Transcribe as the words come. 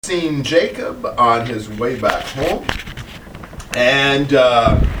seen Jacob on his way back home, and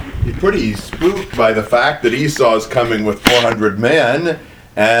he's pretty spooked by the fact that Esau is coming with 400 men,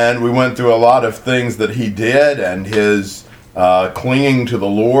 and we went through a lot of things that he did, and his clinging to the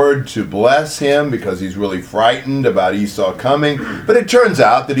Lord to bless him because he's really frightened about Esau coming. But it turns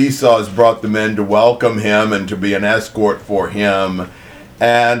out that Esau has brought the men to welcome him and to be an escort for him.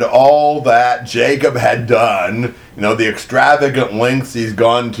 And all that Jacob had done, the extravagant lengths he's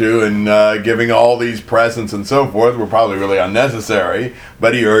gone to in giving all these presents and so forth were probably really unnecessary.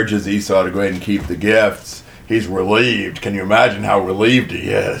 But he urges Esau to go ahead and keep the gifts. He's relieved. Can you imagine how relieved he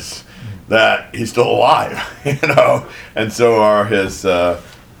is that he's still alive, and so are his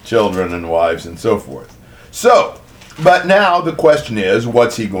children and wives and so forth. So, but now the question is,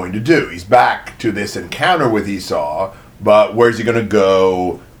 what's he going to do? He's back to this encounter with Esau, but where's he going to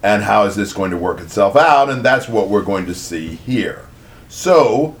go, and how is this going to work itself out? And that's what we're going to see here.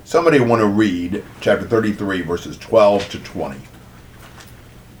 So, somebody want to read chapter 33, verses 12 to 20.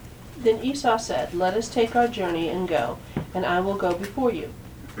 Then Esau said, "Let us take our journey and go, and I will go before you."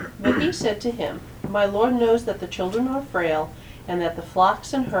 But he said to him, "My Lord knows that the children are frail, and that the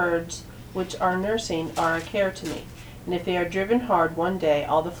flocks and herds which are nursing are a care to me. And if they are driven hard one day,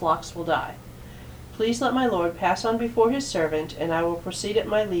 all the flocks will die. Please let my Lord pass on before his servant, and I will proceed at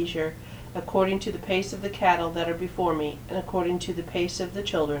my leisure, according to the pace of the cattle that are before me, and according to the pace of the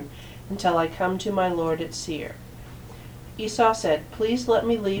children, until I come to my Lord at Seir." Esau said, "Please let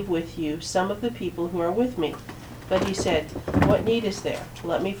me leave with you some of the people who are with me." But he said, "What need is there?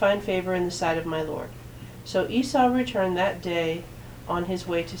 Let me find favor in the sight of my Lord." So Esau returned that day on his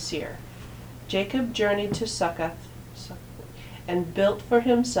way to Seir. Jacob journeyed to Succoth and built for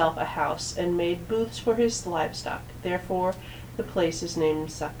himself a house and made booths for his livestock. Therefore the place is named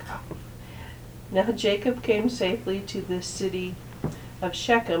Succoth. Now Jacob came safely to the city of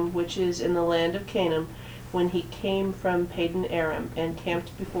Shechem, which is in the land of Canaan, when he came from Padan Aram, and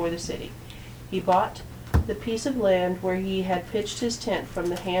camped before the city. He bought the piece of land where he had pitched his tent from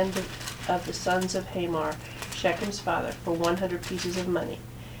the hand of the sons of Hamor, Shechem's father, for 100 pieces of money.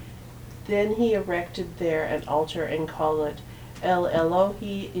 Then he erected there an altar and called it El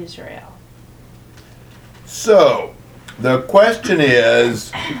Elohi Israel. So, the question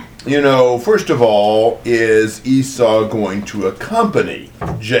is, first of all, is Esau going to accompany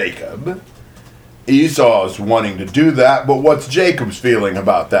Jacob? Esau's wanting to do that, but what's Jacob's feeling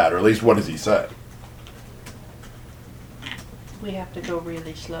about that? Or at least what does he say? We have to go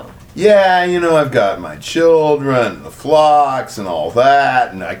really slow. Yeah, I've got my children, the flocks, and all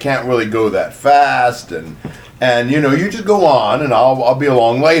that, and I can't really go that fast, and you just go on, and I'll be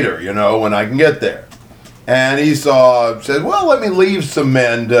along later, when I can get there. And Esau said, "Well, let me leave some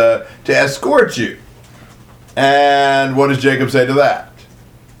men to escort you." And what does Jacob say to that?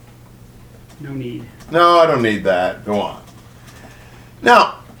 No need. No, I don't need that. Go on.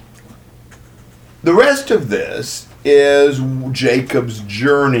 Now, the rest of this is Jacob's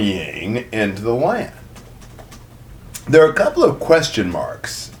journeying into the land. There are a couple of question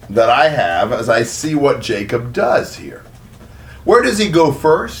marks that I have as I see what Jacob does here. Where does he go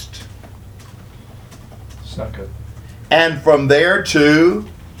first? Succoth. And from there to?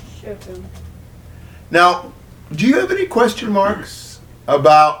 Shechem. Now, do you have any question marks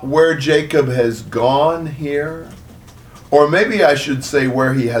about where Jacob has gone here? Or maybe I should say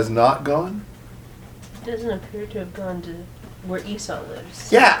where he has not gone? It doesn't appear to have gone to where Esau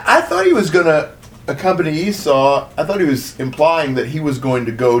lives. Yeah, I thought he was going to accompany Esau. I thought he was implying that he was going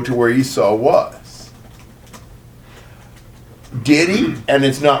to go to where Esau was. Did he, and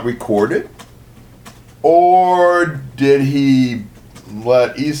it's not recorded? Or did he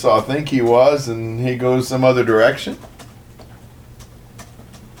let Esau think he was and he goes some other direction?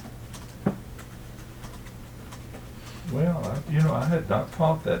 Well, I had not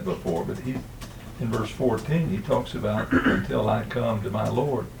thought that before, but in verse 14, he talks about until I come to my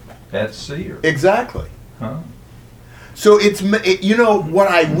Lord at Seir. Exactly. Huh? So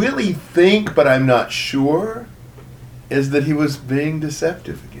what I really think, but I'm not sure, is that he was being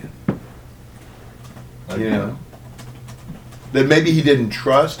deceptive again. That maybe he didn't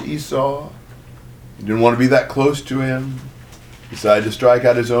trust Esau. He didn't want to be that close to him. Decided to strike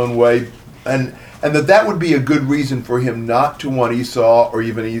out his own way. And that would be a good reason for him not to want Esau or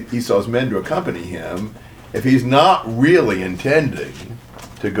even Esau's men to accompany him if he's not really intending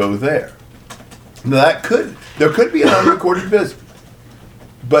to go there. Now there could be an unrecorded visit,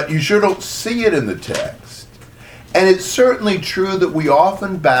 but you sure don't see it in the text. And it's certainly true that we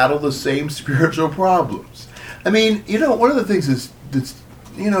often battle the same spiritual problems. I mean, one of the things that's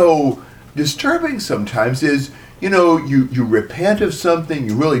disturbing sometimes is you repent of something,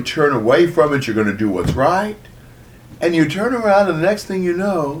 you really turn away from it, you're going to do what's right, and you turn around and the next thing you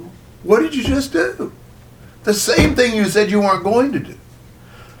know, what did you just do? The same thing you said you weren't going to do.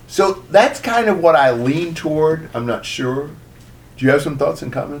 So that's kind of what I lean toward. I'm not sure. Do you have some thoughts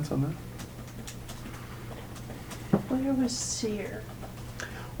and comments on that? Where was Seir?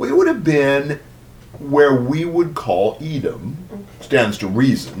 Well, it would have been where we would call Edom, stands to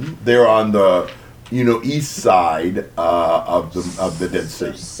reason. They're on the east side of the Dead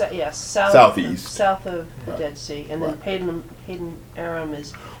Sea. Southeast. South of the Dead Sea, and then Padan Aram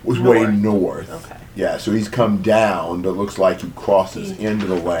Was north. way north. Okay. Yeah, so he's come down. It looks like he crosses into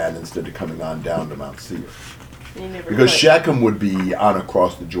the land instead of coming on down to Mount Seir. Because Shechem would be on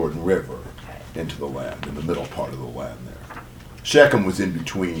across the Jordan River into the land, in the middle part of the land there. Shechem was in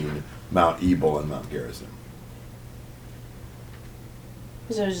between Mount Ebal and Mount Gerizim.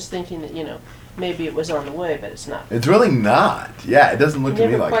 Because I was just thinking that, maybe it was on the way, but it's not. It's really not. Yeah, it doesn't look to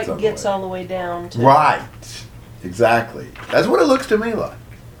me like it's on It never quite gets all the way down to... Right. Exactly. That's what it looks to me like.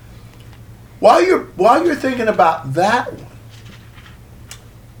 While you're thinking about that one,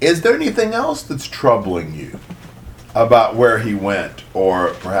 is there anything else that's troubling you about where he went,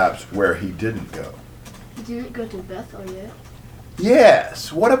 or perhaps where he didn't go? He didn't go to Bethel yet.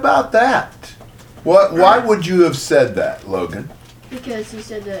 Yes. What about that? Why would you have said that, Logan? Because he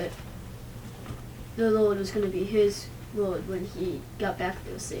said that the Lord was going to be his Lord when he got back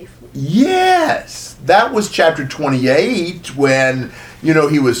there safely. Yes, that was chapter 28 when,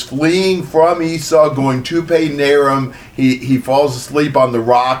 he was fleeing from Esau, going to Padan Aram. He falls asleep on the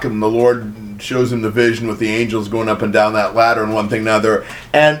rock, and the Lord shows him the vision with the angels going up and down that ladder and one thing and another.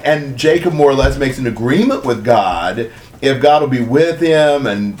 And Jacob more or less makes an agreement with God. If God will be with him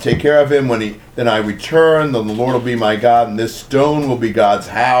and take care of him then I return, then the Lord will be my God, and this stone will be God's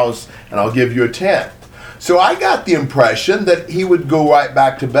house, and I'll give you a tenth. So I got the impression that he would go right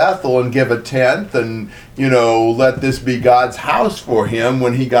back to Bethel and give a tenth and, let this be God's house for him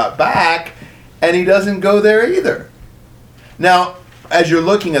when he got back, and he doesn't go there either. Now, as you're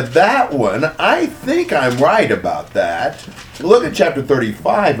looking at that one, I think I'm right about that. Look at chapter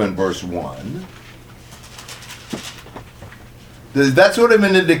 35 and verse 1. Is that sort of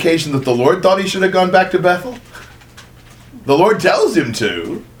an indication that the Lord thought he should have gone back to Bethel? The Lord tells him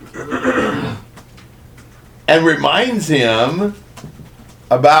to. And reminds him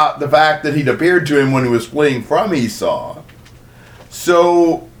about the fact that he'd appeared to him when he was fleeing from Esau.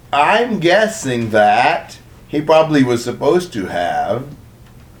 So I'm guessing that he probably was supposed to have,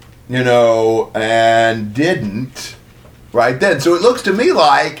 and didn't right then. So it looks to me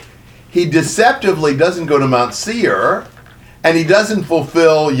like he deceptively doesn't go to Mount Seir, and he doesn't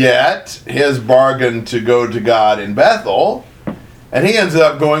fulfill yet his bargain to go to God in Bethel, and he ends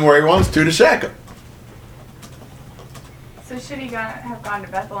up going where he wants to Shechem. So should he have gone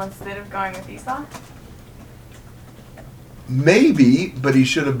to Bethel instead of going with Esau? Maybe, but he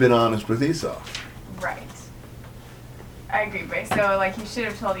should have been honest with Esau. Right. I agree, but so he should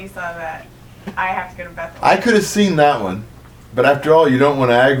have told Esau that I have to go to Bethel. I could have seen that one, but after all, you don't want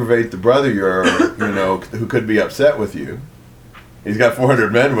to aggravate the brother who could be upset with you. He's got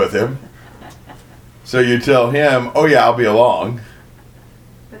 400 men with him. So you tell him, oh yeah, I'll be along.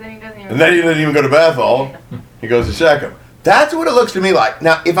 But then he doesn't even... And then he doesn't even go to Bethel. He goes to Shechem. That's what it looks to me like.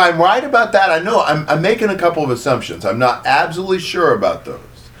 Now, if I'm right about that, I know I'm making a couple of assumptions. I'm not absolutely sure about those.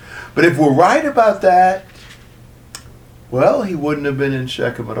 But if we're right about that, well, he wouldn't have been in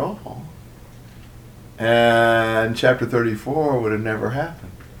Shechem at all. And chapter 34 would have never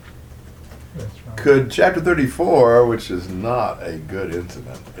happened. That's right. Could chapter 34, which is not a good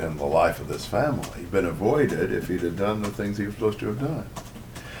incident in the life of this family, been avoided if he'd have done the things he was supposed to have done?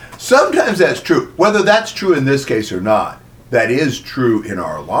 Sometimes that's true. Whether that's true in this case or not, that is true in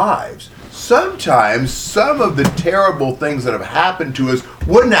our lives. Sometimes some of the terrible things that have happened to us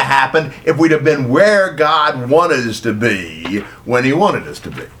wouldn't have happened if we'd have been where God wanted us to be when he wanted us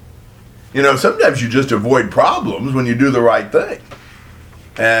to be. Sometimes you just avoid problems when you do the right thing.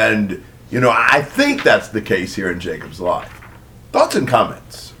 And, I think that's the case here in Jacob's life. Thoughts and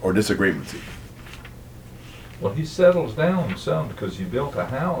comments, or disagreements even? Well, he settles down some because he built a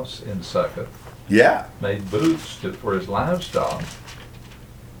house in Succoth. Yeah. Made booths for his livestock.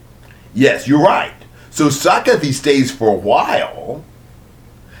 Yes, you're right. So Succoth, he stays for a while,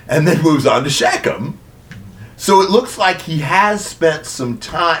 and then moves on to Shechem. So it looks like he has spent some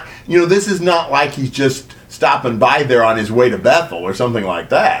time. This is not like he's just stopping by there on his way to Bethel or something like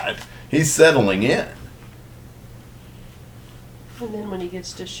that. He's settling in. And then when he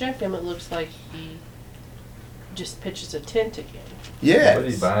gets to Shechem, it looks like he just pitches a tent again. Yes. But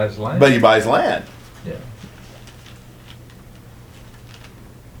he buys land. But he buys land. Yeah.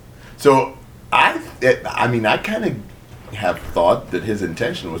 So I mean, I kind of have thought that his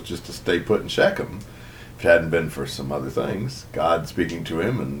intention was just to stay put in Shechem. If it hadn't been for some other things, God speaking to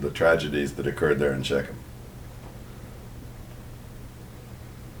him and the tragedies that occurred there in Shechem.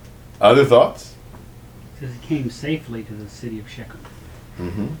 Other thoughts? It says he came safely to the city of Shechem.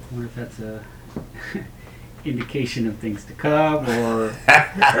 Mm-hmm. I wonder if that's a indication of things to come, or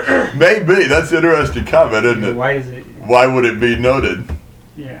Maybe. That's an interesting comment, isn't it? why is it? Why would it be noted?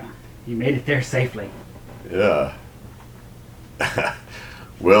 Yeah, he made it there safely. Yeah.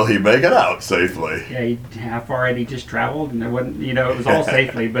 Will he make it out safely? Yeah, how far had he just traveled? And there wasn't, it was all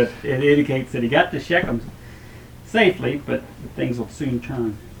safely, but it indicates that he got to Shechem safely, but things will soon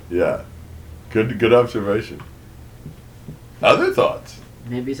turn. Yeah. Good observation. Other thoughts?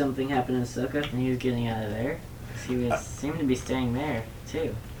 Maybe something happened in Sukkot and he was getting out of there. 'Cause he was seemed to be staying there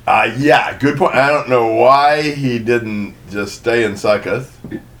too. Yeah, good point. I don't know why he didn't just stay in Succoth.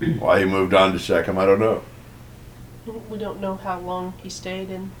 Why he moved on to Shechem, I don't know. We don't know how long he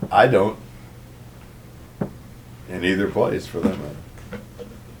stayed in. I don't. In either place, for that matter.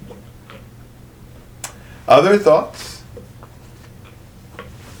 Other thoughts?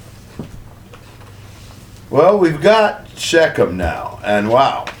 Well, we've got Shechem now, and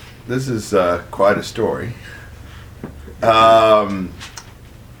wow, this is quite a story.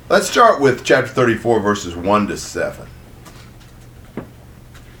 Let's start with chapter 34, verses 1 to 7.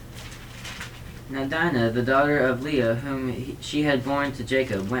 Now Dinah, the daughter of Leah, whom she had borne to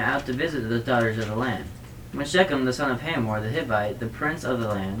Jacob, went out to visit the daughters of the land. When Shechem, the son of Hamor the Hivite, the prince of the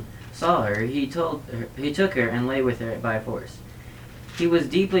land, saw her, he took her and lay with her by force. He was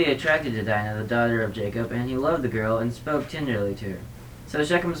deeply attracted to Dinah, the daughter of Jacob, and he loved the girl and spoke tenderly to her. So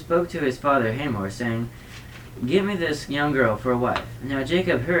Shechem spoke to his father Hamor, saying, "Give me this young girl for a wife." Now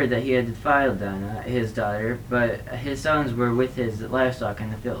Jacob heard that he had defiled Dinah, his daughter, but his sons were with his livestock in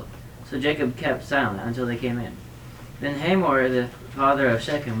the field. So Jacob kept silent until they came in. Then Hamor, the father of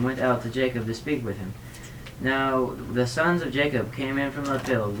Shechem, went out to Jacob to speak with him. Now the sons of Jacob came in from the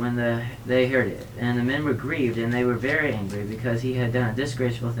field when they heard it, and the men were grieved, and they were very angry, because he had done a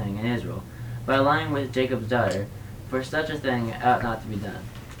disgraceful thing in Israel, by lying with Jacob's daughter, for such a thing ought not to be done.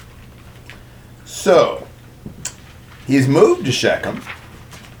 So, he's moved to Shechem.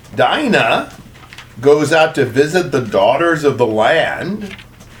 Dinah goes out to visit the daughters of the land.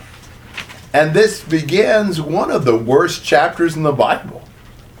 And this begins one of the worst chapters in the Bible.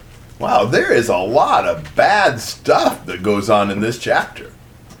 Wow, there is a lot of bad stuff that goes on in this chapter.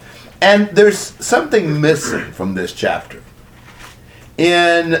 And there's something missing from this chapter.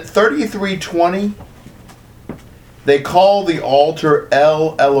 In 33:20, they call the altar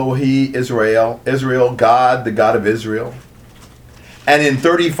El Elohi Israel, Israel, God, the God of Israel. And in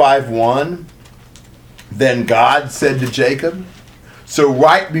 35:1, then God said to Jacob. So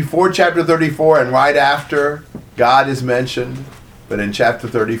right before chapter 34 and right after, God is mentioned. But in chapter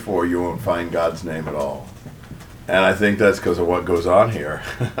 34, you won't find God's name at all. And I think that's because of what goes on here.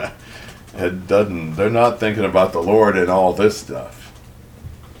 They're not thinking about the Lord and all this stuff.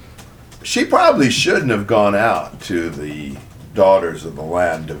 She probably shouldn't have gone out to the daughters of the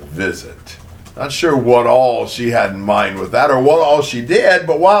land to visit. Not sure what all she had in mind with that or what all she did,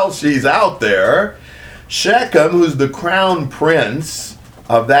 but while she's out there, Shechem, who's the crown prince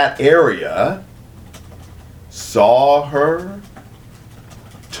of that area, saw her,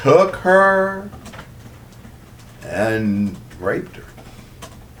 took her, and raped her.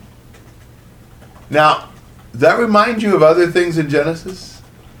 Now, does that remind you of other things in Genesis?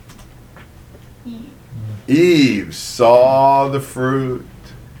 Eve saw the fruit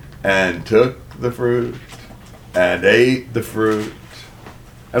and took the fruit and ate the fruit.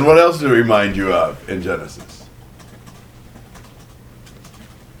 And what else does it remind you of in Genesis?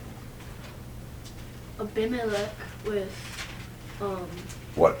 Abimelech with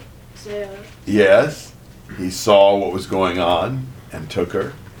What? Sarah. Yes, he saw what was going on and took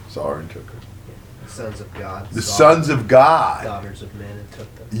her. Saw her and took her. The sons of God. The sons of God. Daughters of men and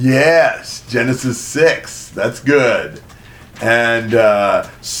took them. Yes, Genesis 6. That's good. And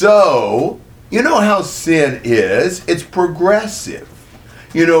so, you know how sin is? It's progressive.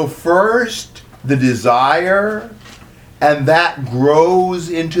 First the desire, and that grows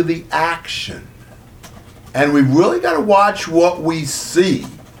into the action. And we really got to watch what we see,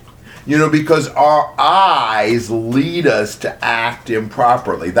 because our eyes lead us to act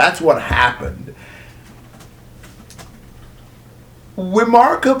improperly. That's what happened.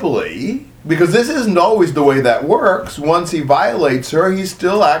 Remarkably, because this isn't always the way that works, once he violates her, he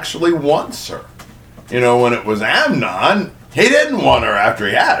still actually wants her. When it was Amnon, he didn't want her after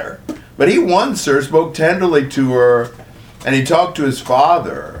he had her. But he once her, spoke tenderly to her, and he talked to his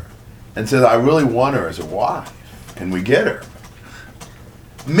father. and says, I really want her as a wife. Can we get her?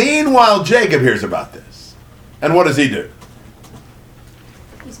 Meanwhile, Jacob hears about this. And what does he do?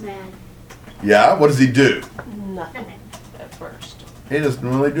 He's mad. Yeah, what does he do? Nothing at first. He doesn't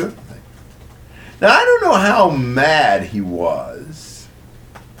really do anything. Now, I don't know how mad he was.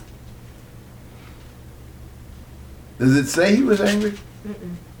 Does it say he was angry?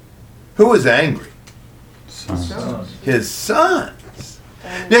 Mm-mm. Who was angry? Sons. His sons.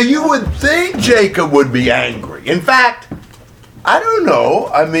 Now, you would think Jacob would be angry. In fact, I don't know.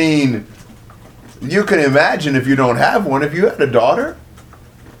 I mean, you can imagine if you don't have one, if you had a daughter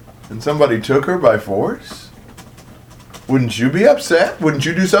and somebody took her by force, wouldn't you be upset? Wouldn't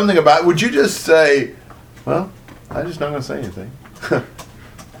you do something about it? Would you just say, well, I'm just not going to say anything?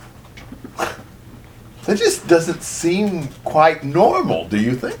 That just doesn't seem quite normal, do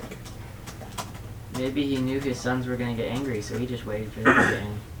you think? Maybe he knew his sons were going to get angry, so he just waited for them to get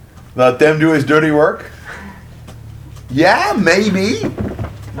angry. Let them do his dirty work? Yeah, maybe.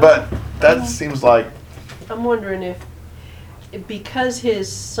 But that seems like... I'm wondering if because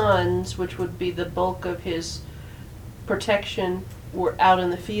his sons, which would be the bulk of his protection, were out in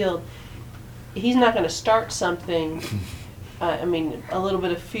the field, he's not going to start something. I mean, a little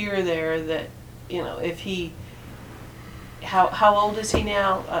bit of fear there that, you know, if he... How old is he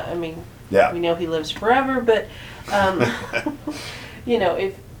now? I mean, Yeah. we know he lives forever, but, you know,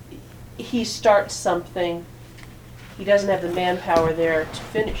 if he starts something, he doesn't have the manpower there to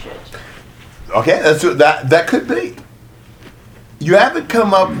finish it. Okay, that could be. You haven't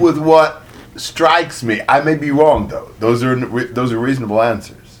come up with what strikes me. I may be wrong, though. Those are reasonable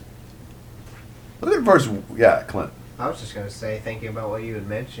answers. Look at verse... Yeah, Clint. I was just going to say, thinking about what you had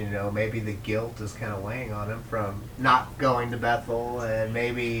mentioned, you know, maybe the guilt is kind of weighing on him from not going to Bethel and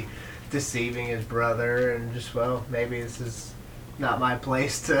maybe deceiving his brother and just, well, maybe this is not my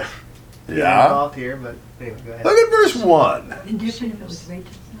place to be Yeah. involved here, but anyway, go ahead. Look at verse 1. Indifferent if it was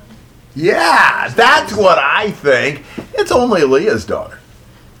Rachel's son. Yeah, that's what I think. It's only Leah's daughter.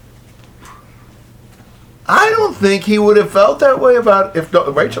 I don't think he would have felt that way about if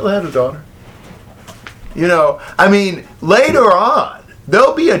Rachel had a daughter. You know, I mean, later on,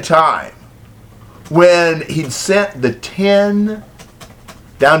 there'll be a time when he'd sent the 10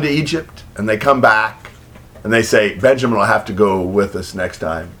 down to Egypt, and they come back, and they say, Benjamin will have to go with us next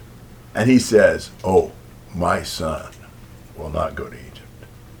time. And he says, oh, my son will not go to Egypt.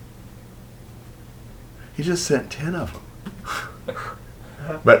 He just sent 10 of them.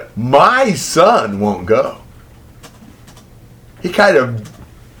 But my son won't go. He kind of,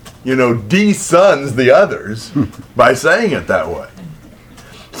 you know, de-sons the others by saying it that way.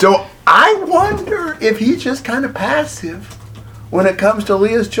 So I wonder if he's just kind of passive when it comes to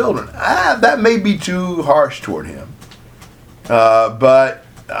Leah's children. That may be too harsh toward him. But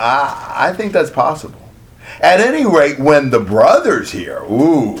I think that's possible. At any rate, when the brothers hear,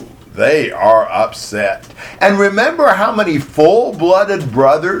 ooh, they are upset. And remember how many full-blooded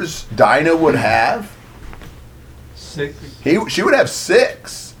brothers Dinah would have? 6. She would have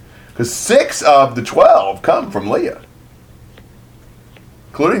 6. Because 6 of the 12 come from Leah.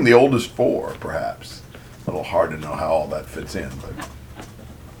 Including the oldest 4, perhaps. A little hard to know how all that fits in.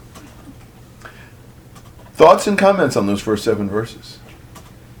 But thoughts and comments on those first 7 verses?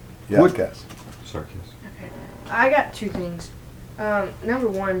 Yeah, What- Cass. Sorry, Cass. I got 2 things. Number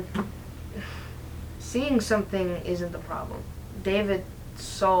 1, seeing something isn't the problem. David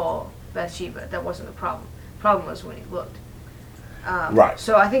saw Bathsheba. That wasn't the problem. The problem was when he looked. Right.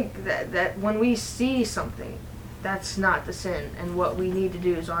 So I think that when we see something, that's not the sin, and what we need to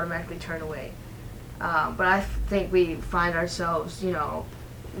do is automatically turn away. But I think we find ourselves, you know,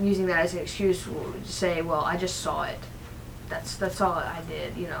 using that as an excuse to say, well, I just saw it. That's all I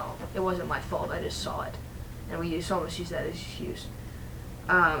did, you know. It wasn't my fault, I just saw it. And we almost use that as an excuse.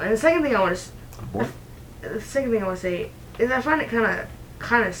 And the second thing I want to say is I find it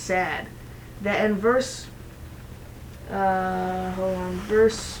kind of sad that in verse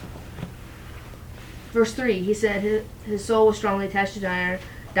 3, he said his soul was strongly attached to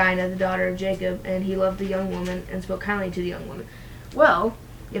Dinah, the daughter of Jacob, and he loved the young woman and spoke kindly to the young woman. Well,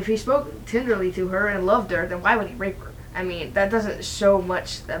 if he spoke tenderly to her and loved her, then why would he rape her? I mean, that doesn't show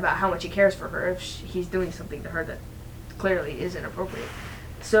much about how much he cares for her if he's doing something to her that clearly is inappropriate.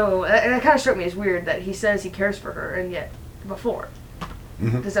 So, and it kind of struck me as weird that he says he cares for her, and yet before.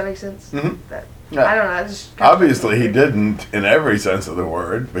 Mhm. Does that make sense? Mhm. I don't know. It's just kinda Obviously, he weird. didn't in every sense of the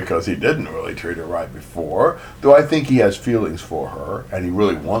word because he didn't really treat her right before. Though I think he has feelings for her and he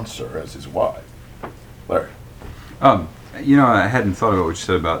really wants her as his wife. Larry. You know, I hadn't thought about what you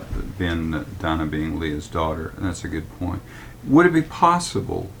said about Dinah being Leah's daughter, and that's a good point. would it be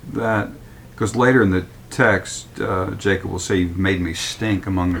possible that, because later in the text, Jacob will say, "You've made me stink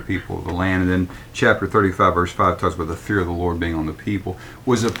among the people of the land," and then chapter 35, verse 5 talks about the fear of the Lord being on the people.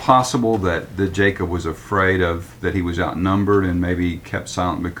 Was it possible that Jacob was afraid of that he was outnumbered and maybe kept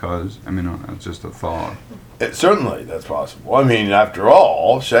silent because, I mean, it's just a thought. Certainly, that's possible. I mean, after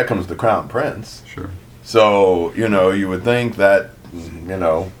all, Shechem's the crown prince. Sure. So, you would think that,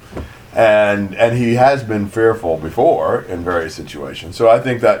 and he has been fearful before in various situations. So I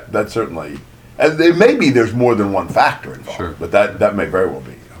think that certainly, and maybe there's more than one factor involved, Sure. but that may very well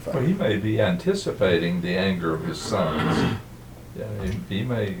be a factor. Well, he may be anticipating the anger of his sons. Yeah, he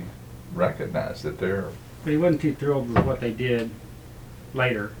may recognize that they're, But he wasn't too thrilled with what they did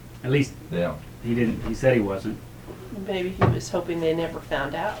later. At least yeah. he didn't. He said he wasn't. Maybe he was hoping they never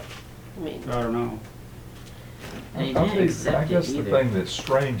found out. I mean, I don't know. And he I didn't accept guess it the either. thing that's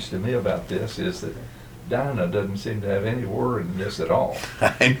strange to me about this is that Dinah doesn't seem to have any word in this at all.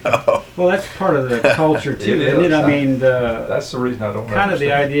 I know. Well, that's part of the culture too, It isn't it? is. I mean, That's the reason I don't kind of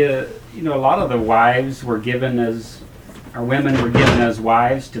the understand. idea. A lot of the wives were given as, or women were given as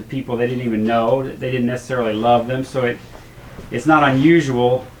wives to people they didn't even know. They didn't necessarily love them, so it's not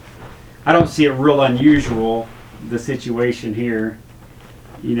unusual. I don't see it real unusual, the situation here.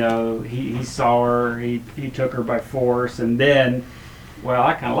 He saw her, he took her by force, and then, well,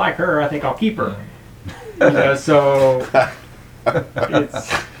 I kind of like her, I think I'll keep her. So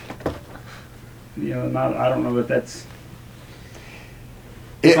it's, I don't know that that's.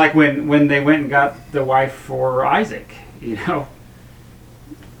 It's like when they went and got the wife for Isaac,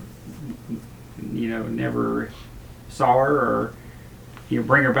 never saw her, or you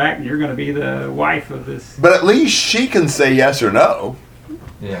bring her back and you're going to be the wife of this. But at least she can say yes or no.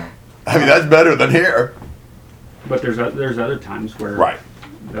 Yeah. I mean, that's better than here. But there's other times where Right.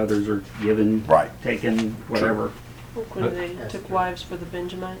 the others are given, Right. taken, whatever. look when they took wives for the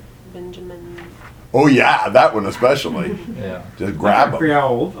Benjamin. Oh, yeah, that one especially. Yeah. Just I grab forget them.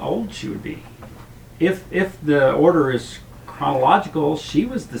 how old she would be. If the order is chronological, she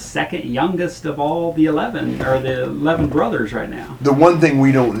was the second youngest of all the 11, or the 11 brothers right now. The one thing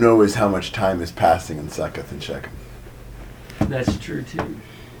we don't know is how much time is passing in Succoth and Shechem. That's true too.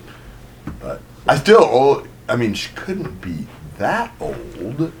 But she couldn't be that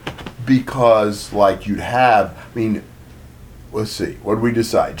old because, let's see, what did we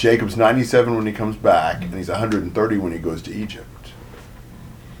decide? Jacob's 97 when he comes back, and he's 130 when he goes to Egypt.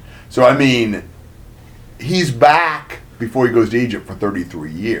 So, he's back before he goes to Egypt for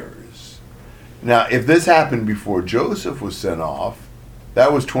 33 years. Now, if this happened before Joseph was sent off,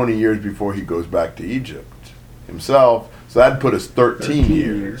 that was 20 years before he goes back to Egypt himself. So that'd put us 13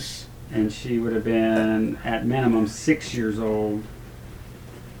 years. And she would have been at minimum 6 years old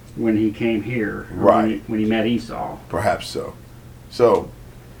when he came here. Or Right. When he met Esau. Perhaps so. So,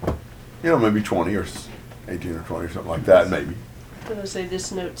 maybe 20 or 18 or 20 or something like that, maybe. I was going to say,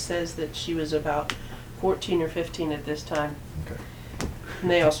 this note says that she was about 14 or 15 at this time. Okay. And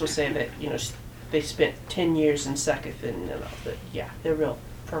they also say that, they spent 10 years in Succoth, and that, they're real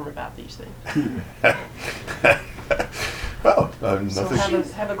firm about these things. Well, So nothing.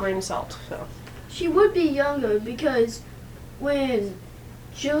 have a grain of salt. So. She would be younger because when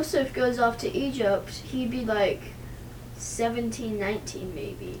Joseph goes off to Egypt, he'd be like 17, 19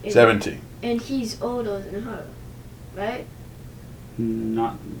 maybe. 17. And he's older than her, right?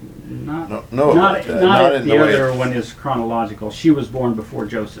 Not No, not about that. Not in the the way. other one is chronological. She was born before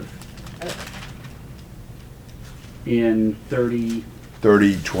Joseph. In 30,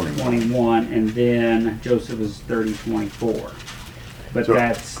 30, 21. 21, and then Joseph is 30, 24. But So-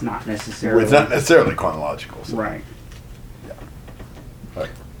 that's not necessarily It's not necessarily chronological. So. right.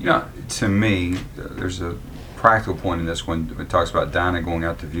 To me, there's a practical point in this when it talks about Dinah going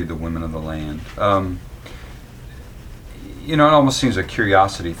out to view the women of the land. It almost seems a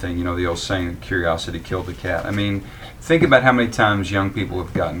curiosity thing. The old saying, curiosity killed the cat. Think about how many times young people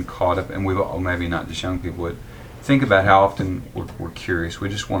have gotten caught up, and maybe not just young people, but think about how often we're curious. We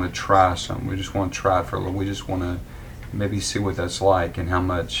just want to try something. We just want to try it for a little. We just want to maybe see what that's like, and how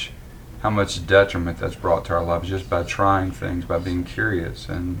much detriment that's brought to our lives just by trying things, by being curious,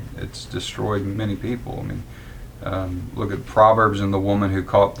 and it's destroyed many people. Look at Proverbs and the woman who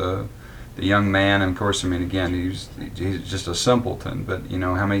caught the young man, and of course, again, he's just a simpleton, but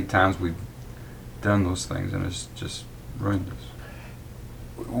how many times we've done those things, and it's just ruined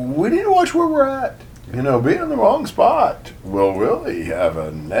us. We need to watch where we're at. Being in the wrong spot will really have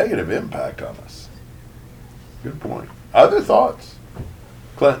a negative impact on us. Good point. Other thoughts?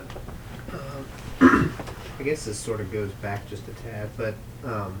 Clint? I guess this sort of goes back just a tad, but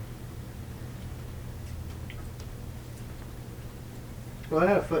Well, I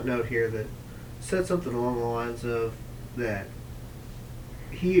had a footnote here that said something along the lines of that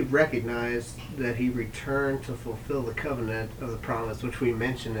he recognized that he returned to fulfill the covenant of the promise, which we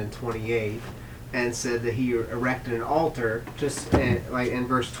mentioned in 28, and said that he erected an altar, just like in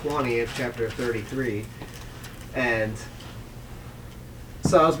verse 20 of chapter 33. And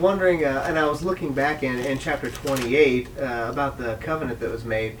so I was wondering, and I was looking back in chapter 28 about the covenant that was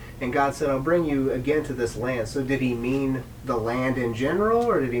made, and God said, I'll bring you again to this land. So did he mean the land in general,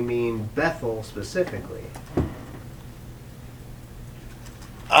 or did he mean Bethel specifically?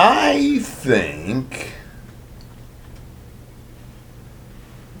 I think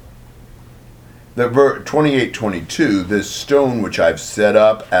that verse 28:22, this stone which I've set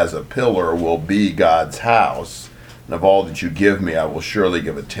up as a pillar will be God's house, and of all that you give me, I will surely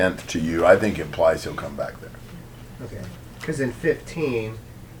give a tenth to you. I think implies he'll come back there. Okay. Because in 15,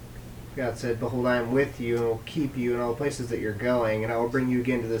 God said, Behold, I am with you, and will keep you in all the places that you're going, and I will bring you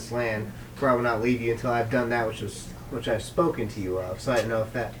again to this land, for I will not leave you until I have done that which I've spoken to you of. So I don't know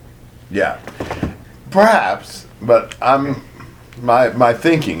if that... Yeah. Perhaps, but my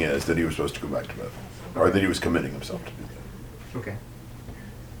thinking is that he was supposed to go back to Bethel, or that he was committing himself to do that. Okay.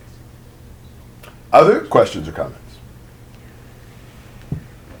 Other questions or comments?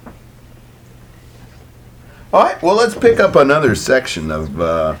 All right, well, let's pick up another section of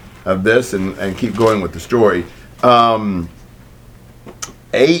this and keep going with the story.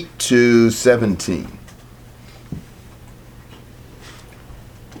 8 to 17.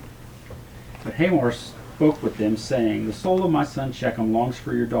 But Hamor spoke with them, saying, The soul of my son Shechem longs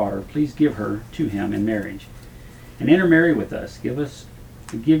for your daughter. Please give her to him in marriage, and intermarry with us.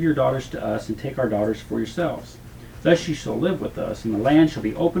 Give your daughters to us, and take our daughters for yourselves. Thus you shall live with us, and the land shall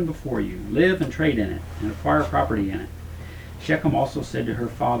be open before you. Live and trade in it, and acquire property in it. Shechem also said to her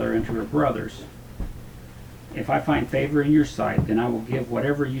father and to her brothers, If I find favor in your sight, then I will give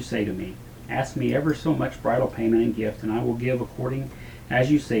whatever you say to me. Ask me ever so much bridal payment and gift, and I will give according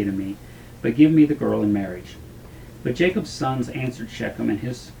as you say to me. But give me the girl in marriage. But Jacob's sons answered Shechem and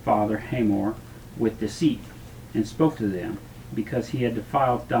his father Hamor with deceit, and spoke to them, because he had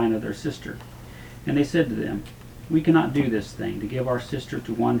defiled Dinah their sister. And they said to them, We cannot do this thing, to give our sister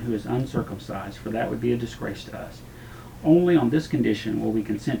to one who is uncircumcised, for that would be a disgrace to us. Only on this condition will we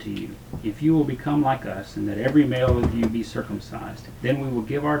consent to you, if you will become like us, and that every male of you be circumcised. Then we will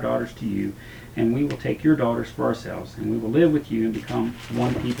give our daughters to you, and we will take your daughters for ourselves, and we will live with you and become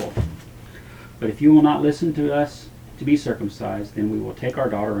one people. But if you will not listen to us to be circumcised, then we will take our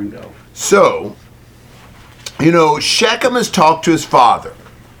daughter and go. So, Shechem has talked to his father.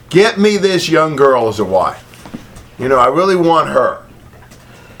 Get me this young girl as a wife. I really want her.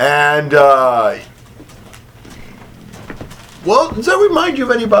 And, does that remind you of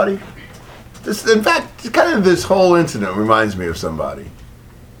anybody? In fact, kind of this whole incident reminds me of somebody.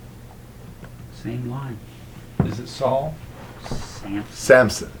 Same line. Is it Saul?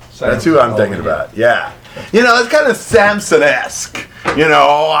 Samson. That's who I'm thinking about. Yeah. It's kind of Samson-esque.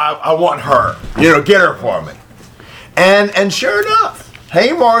 I want her. Get her for me. And sure enough,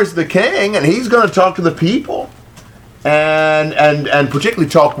 Hamar's the king, and he's going to talk to the people. And particularly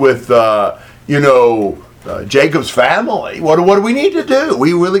talk with, Jacob's family. What do we need to do?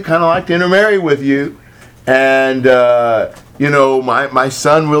 We really kind of like to intermarry with you. And, my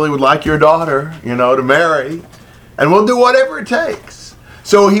son really would like your daughter, to marry. And we'll do whatever it takes.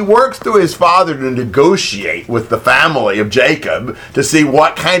 So he works through his father to negotiate with the family of Jacob to see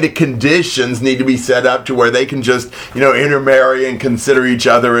what kind of conditions need to be set up to where they can just, intermarry and consider each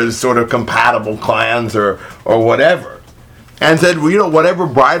other as sort of compatible clans or whatever. And said, whatever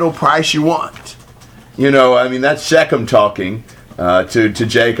bridal price you want. That's Shechem talking to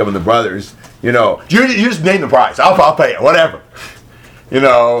Jacob and the brothers. You just name the price. I'll pay it, whatever.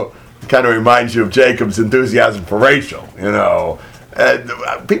 Kind of reminds you of Jacob's enthusiasm for Rachel,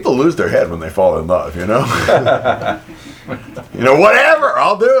 people lose their head when they fall in love, whatever,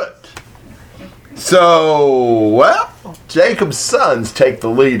 I'll do it. So, Jacob's sons take the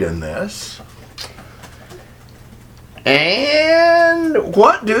lead in this. And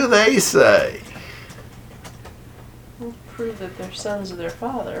what do they say? We'll prove that they're sons of their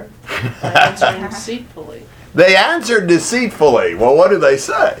father by answering deceitfully. They answered deceitfully. Well, what do they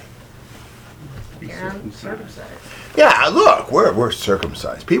say? Circumcised. Yeah, look, we're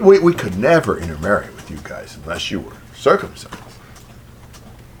circumcised. People, we could never intermarry with you guys unless you were circumcised.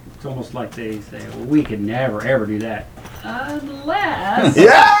 It's almost like they say, well, we could never, ever do that. Unless...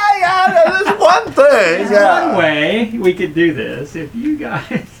 There's one thing. There's one way we could do this if you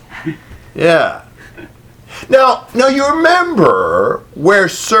guys... Yeah. Now you remember where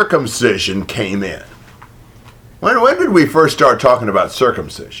circumcision came in. When did we first start talking about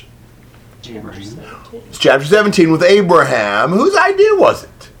circumcision? Verse 17. It's chapter 17 with Abraham. Whose idea was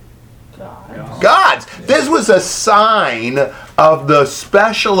it? God. God's. This was a sign of the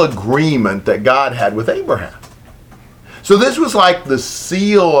special agreement that God had with Abraham. So this was like the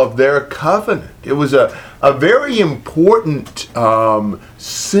seal of their covenant. It was a very important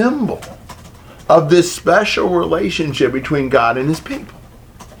symbol of this special relationship between God and his people.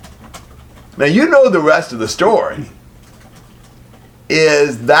 Now you know the rest of the story.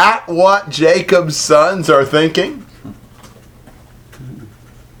 Is that what Jacob's sons are thinking?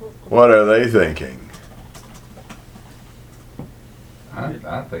 What are they thinking?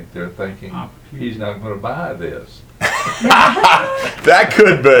 I think they're thinking he's not going to buy this. That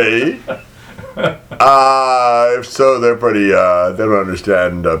could be. If so, they're pretty, they don't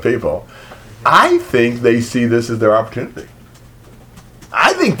understand people. I think they see this as their opportunity.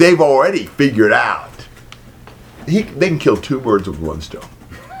 I think they've already figured out they can kill two birds with one stone.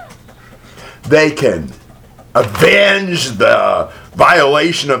 They can avenge the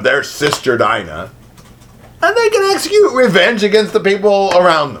violation of their sister Dinah, and they can execute revenge against the people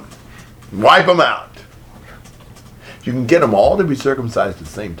around them. Wipe them out. You can get them all to be circumcised at the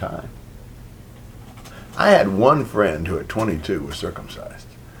same time. I had one friend who at 22 was circumcised.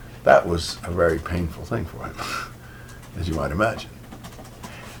 That was a very painful thing for him, as you might imagine.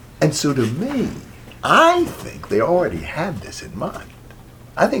 And so to me, I think they already had this in mind.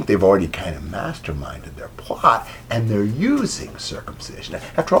 I think they've already kind of masterminded their plot, and they're using circumcision.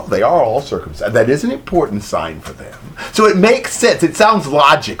 After all, they are all circumcised. That is an important sign for them. So it makes sense. It sounds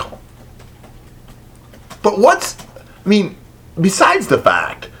logical. But besides the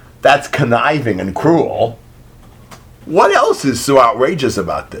fact that's conniving and cruel, what else is so outrageous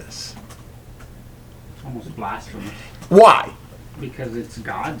about this? It's almost blasphemous. Why? Because it's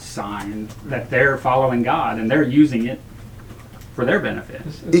God's sign that they're following God and they're using it for their benefit.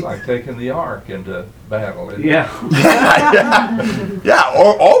 It's like taking the ark into battle. Isn't it? Yeah,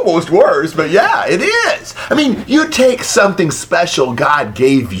 or almost worse, but yeah, it is. I mean, you take something special God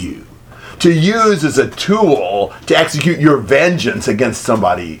gave you to use as a tool to execute your vengeance against some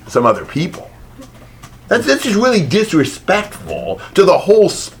other people. That's just really disrespectful to the whole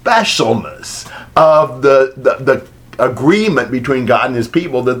specialness of the agreement between God and his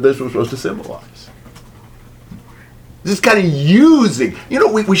people that this was supposed to symbolize. This kind of using,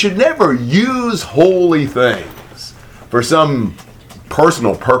 we should never use holy things for some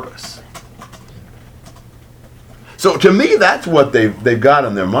personal purpose. So to me, that's what they've got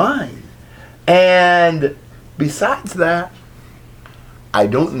on their mind. And besides that, I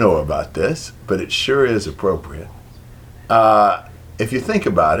don't know about this, but it sure is appropriate. If you think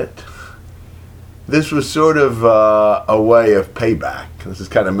about it, this was sort of a way of payback. This is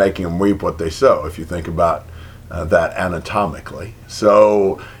kind of making them reap what they sow, if you think about that anatomically.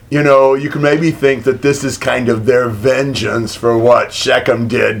 So, you can maybe think that this is kind of their vengeance for what Shechem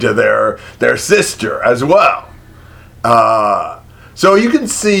did to their sister as well. So you can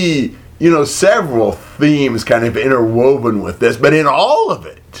see, several themes kind of interwoven with this, but in all of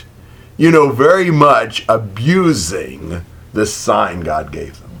it, very much abusing this sign God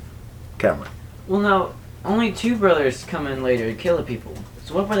gave them. Cameron. Well, now, only two brothers come in later to kill the people.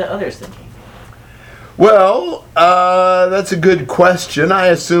 So what were the others thinking? Well, that's a good question. I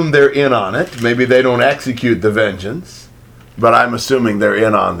assume they're in on it. Maybe they don't execute the vengeance, but I'm assuming they're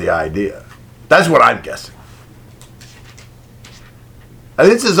in on the idea. That's what I'm guessing.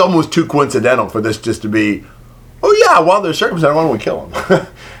 And this is almost too coincidental for this just to be, oh yeah, while they're circumcised, why don't we kill them?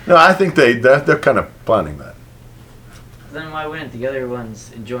 No, I think they're kind of planning that. Then why wouldn't the other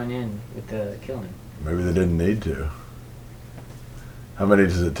ones join in with the killing? Maybe they didn't need to. How many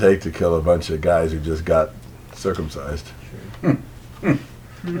does it take to kill a bunch of guys who just got circumcised? With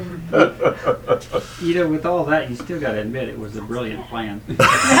all that, you still got to admit it was a brilliant plan.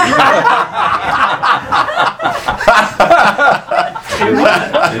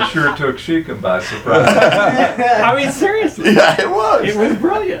 It sure took Shechem by surprise. I mean, seriously. Yeah, it was. It was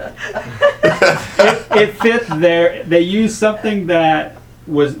brilliant. It fit there. They used something that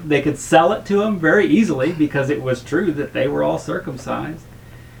they could sell it to them very easily because it was true that they were all circumcised.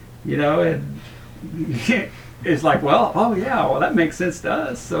 And it's like, that makes sense to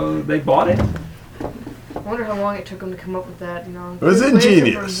us. So they bought it. I wonder how long it took them to come up with that, It was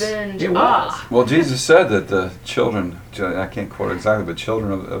ingenious. It was. Well, Jesus said that the children, I can't quote exactly, but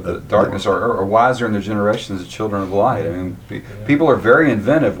children of the darkness are wiser in their generations than children of light. I mean, people are very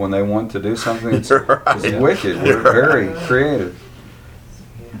inventive when they want to do something that's wicked. We're very creative.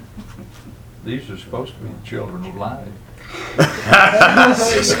 These are supposed to be children of light.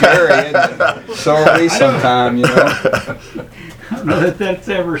 It's scary, isn't it? So are we sometime, you know. I don't know that that's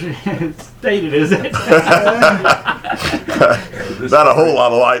ever stated, is it? Not a whole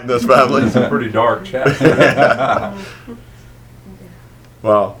lot of light in this family. It's a pretty dark chapter.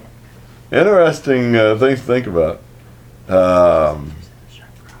 Well, interesting things to think about.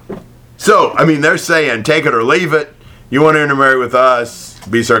 So, I mean, they're saying, take it or leave it. You want to intermarry with us,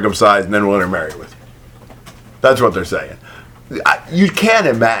 be circumcised, and then we'll intermarry with you. That's what they're saying. You can't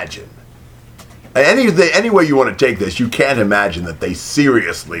imagine. Any way you want to take this, you can't imagine that they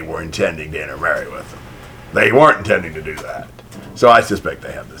seriously were intending to intermarry with them. They weren't intending to do that. So I suspect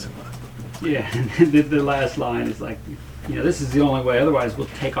they have this in mind. Yeah, and the last line is like, this is the only way. Otherwise, we'll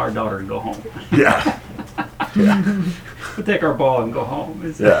take our daughter and go home. Yeah. Yeah. We'll take our ball and go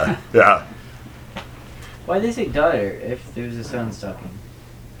home. Yeah. Yeah. Why did they say daughter if there was a son talking?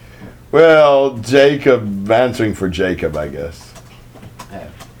 Well, Jacob, answering for Jacob, I guess. Oh.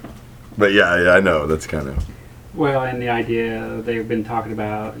 But yeah, I know. That's kind of... Well, and the idea they've been talking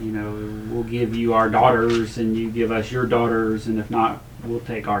about, we'll give you our daughters and you give us your daughters, and if not, we'll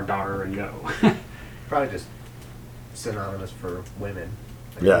take our daughter and go. Probably just synonymous for women.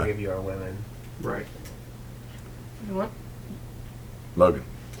 Like, Yeah. we'll give you our women. Right. You want? Logan.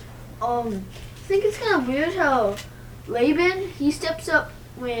 I think it's kind of weird how Laban, he steps up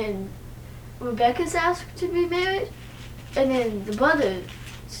when Rebecca's asked to be married, and then the brothers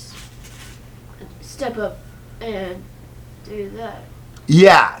step up and do that.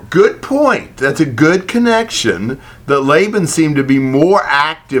 Yeah, good point. That's a good connection. That Laban seemed to be more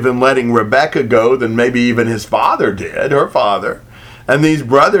active in letting Rebecca go than maybe even his father did, her father. And these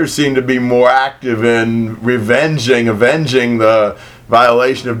brothers seem to be more active in avenging the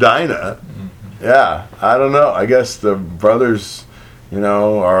violation of Dinah. Yeah, I don't know. I guess the brothers,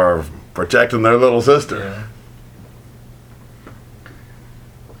 are protecting their little sister. Yeah.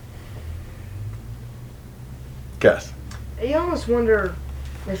 Guess. You almost wonder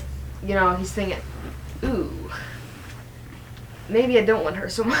if, he's thinking, ooh, maybe I don't want her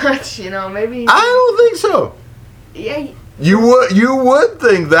so much, maybe. I don't think so. Yeah. You would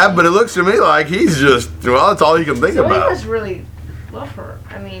think that, but it looks to me like he's just, that's all he can think So he about. must really love her.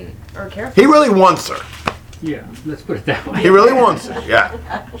 Or care for He really wants her. Yeah, let's put it that way. He really wants her, yeah.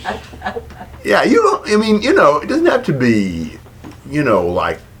 Yeah, it doesn't have to be,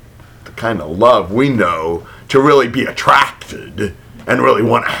 like the kind of love we know to really be attracted and really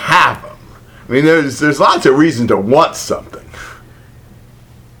want to have them. I mean, there's lots of reason to want something.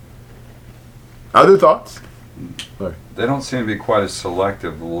 Other thoughts? They don't seem to be quite as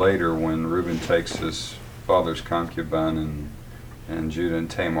selective later when Reuben takes his father's concubine and Judah and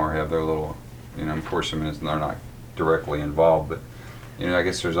Tamar have their little, of course, they're not directly involved, but, I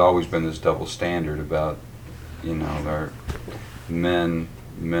guess there's always been this double standard about, our men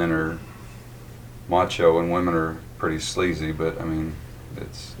are macho and women are pretty sleazy, but,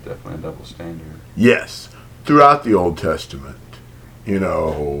 it's definitely a double standard. Yes. Throughout the Old Testament,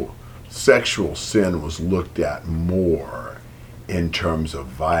 sexual sin was looked at more in terms of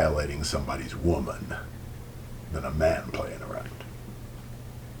violating somebody's woman than a man playing around.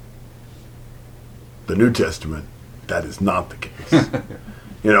 The New Testament, that is not the case.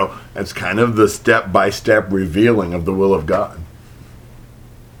 It's kind of the step-by-step revealing of the will of God.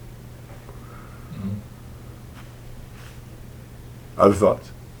 Other thoughts?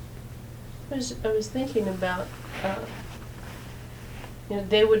 I was thinking about,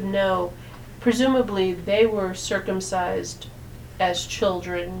 they would know, presumably they were circumcised as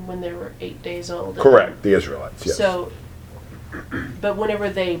children when they were 8 days old. Correct, the Israelites, yes. So, but whenever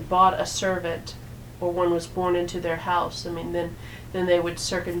they bought a servant or one was born into their house, then they would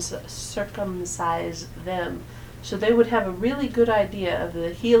circumcise them. So they would have a really good idea of the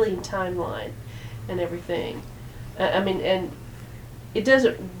healing timeline and everything. And it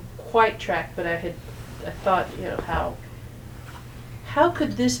doesn't quite track, but I thought, how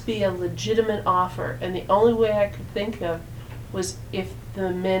could this be a legitimate offer? And the only way I could think of was if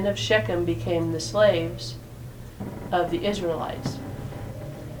the men of Shechem became the slaves of the Israelites,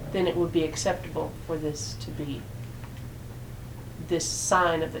 then it would be acceptable for this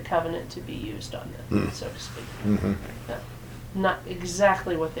sign of the covenant to be used on them, so to speak. Mm-hmm. Not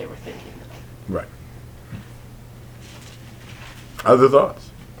exactly what they were thinking. Right. Other thoughts?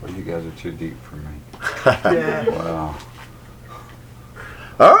 Well, you guys are too deep for me. Yeah. Wow.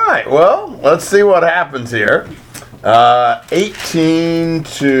 All right, well, let's see what happens here. 18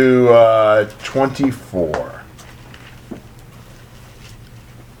 to 24.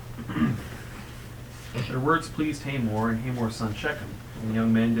 Their words pleased Hamor and Hamor's son Shechem, and the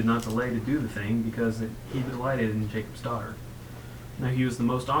young men did not delay to do the thing because he delighted in Jacob's daughter. Now he was the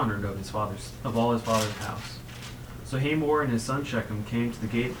most honored of all his father's house. So Hamor and his son Shechem came to the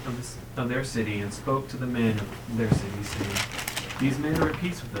gate of their city and spoke to the men of their city, saying, These men are at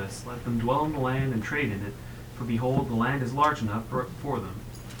peace with us. Let them dwell in the land and trade in it, for behold, the land is large enough for them.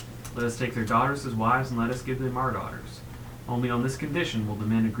 Let us take their daughters as wives, and let us give them our daughters. Only on this condition will the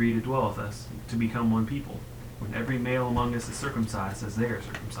men agree to dwell with us, to become one people, when every male among us is circumcised as they are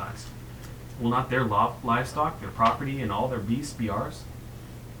circumcised. Will not their livestock, their property, and all their beasts be ours?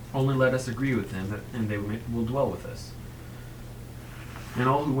 Only let us agree with them, and they will dwell with us. And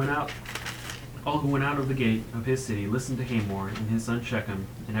all who went out of the gate of his city listened to Hamor and his son Shechem,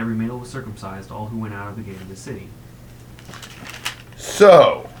 and every male was circumcised, all who went out of the gate of the city.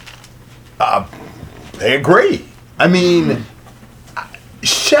 So, they agree. I mean,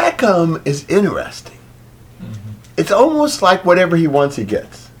 Shechem is interesting. It's almost like whatever he wants, he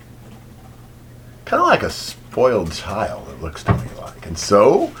gets. Kind of like a spoiled child, it looks to me like. And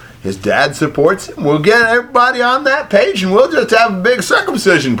so, his dad supports him. We'll get everybody on that page, and we'll just have a big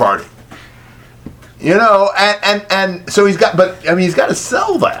circumcision party. You know, and so he's got to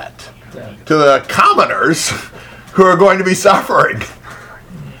sell that to the commoners who are going to be suffering.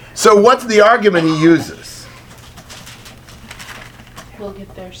 So what's the argument he uses? We'll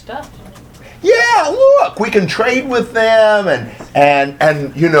get their stuff. Yeah, look, we can trade with them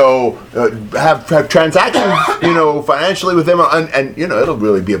and you know, have transactions, you know, financially with them, and you know, it'll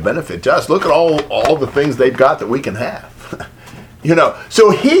really be a benefit to us. Look at all the things they've got that we can have. You know, so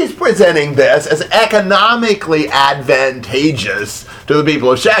he's presenting this as economically advantageous to the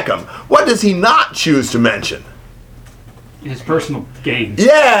people of Shechem. What does he not choose to mention? His personal gain.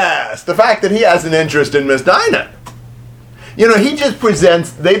 Yes, the fact that he has an interest in Miss Dinah. You know, he and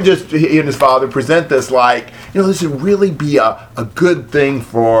his father present this like, you know, this would really be a good thing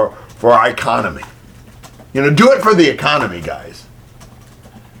for our economy. You know, do it for the economy, guys.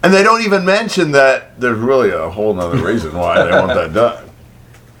 And they don't even mention that there's really a whole nother reason why they want that done.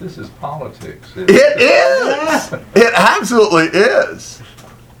 This is politics. It is. It absolutely is.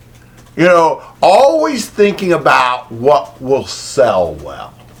 You know, always thinking about what will sell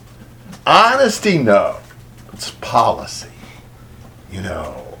well. Honesty, no. It's policy. You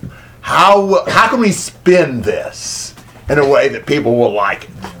know, how can we spin this in a way that people will like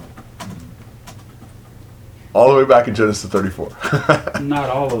it? All the way back in Genesis 34. Not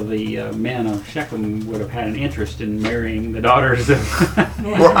all of the men of Shechem would have had an interest in marrying the daughters of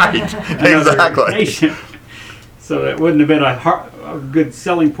right, exactly. Nation. So it wouldn't have been a good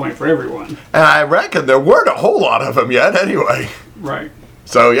selling point for everyone. And I reckon there weren't a whole lot of them yet anyway. Right.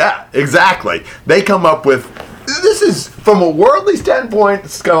 So yeah, exactly. They come up with, this is, from a worldly standpoint,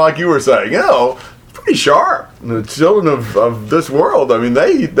 it's kind of like you were saying, you know, pretty sharp. The children of this world, I mean,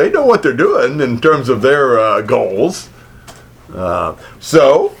 they know what they're doing in terms of their goals.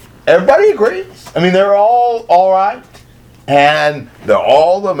 So everybody agrees. I mean, they're all right. And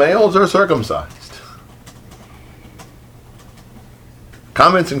all the males are circumcised.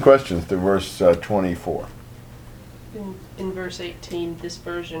 Comments and questions through verse 24. In verse 18, this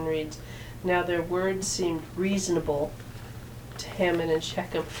version reads, Now their words seemed reasonable to Haman and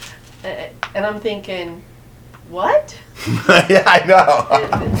Shechem. And I'm thinking, what? Yeah, I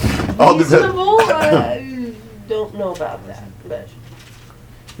know. Reasonable? I don't know about that. But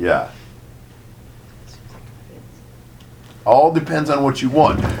yeah. All depends on what you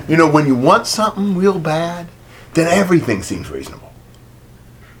want. You know, when you want something real bad, then everything seems reasonable.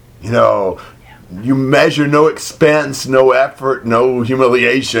 You know, you measure no expense, no effort, no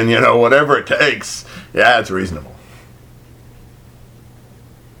humiliation, you know, whatever it takes. Yeah, it's reasonable.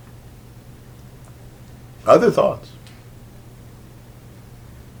 Other thoughts?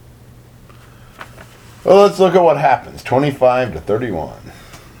 Well, let's look at what happens. 25 to 31.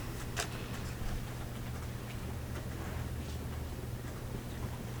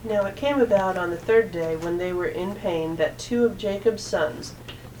 Now it came about on the third day, when they were in pain, that two of Jacob's sons,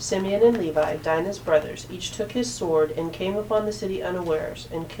 Simeon and Levi, Dinah's brothers, each took his sword and came upon the city unawares,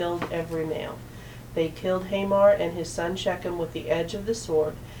 and killed every male. They killed Hamor and his son Shechem with the edge of the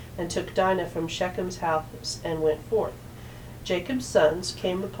sword, and took Dinah from Shechem's house, and went forth. Jacob's sons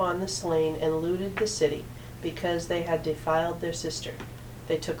came upon the slain and looted the city, because they had defiled their sister.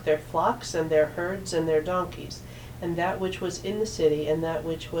 They took their flocks and their herds and their donkeys, and that which was in the city and that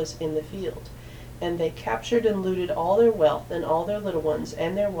which was in the field. And they captured and looted all their wealth, and all their little ones,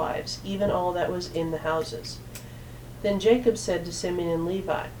 and their wives, even all that was in the houses. Then Jacob said to Simeon and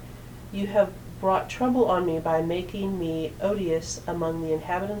Levi, You have brought trouble on me by making me odious among the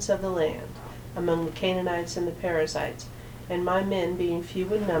inhabitants of the land. among the Canaanites and the Perizzites, and my men being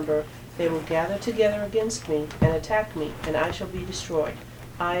few in number, they will gather together against me and attack me, and I shall be destroyed,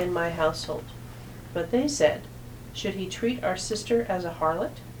 I and my household. But they said, should he treat our sister as a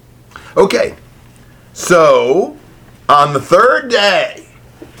harlot? Okay, so on the third day,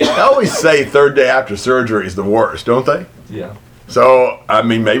 they always say third day after surgery is the worst, don't they? Yeah. So, I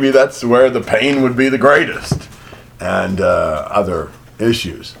mean, maybe that's where the pain would be the greatest, and other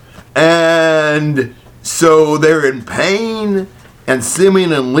issues. And so they're in pain, and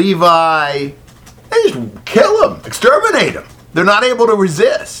Simeon and Levi, they just kill them, exterminate them. They're not able to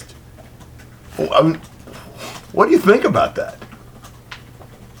resist. I mean, what do you think about that?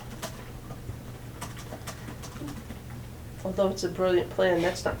 Although it's a brilliant plan,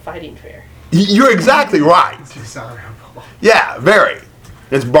 that's not fighting fair. You're exactly right. Dishonorable. Yeah, very.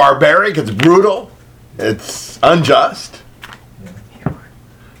 It's barbaric, it's brutal, it's unjust.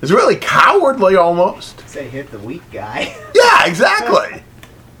 It's really cowardly almost. Say hit the weak guy. Yeah, exactly.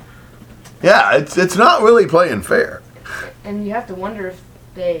 Yeah, it's not really playing fair. And you have to wonder if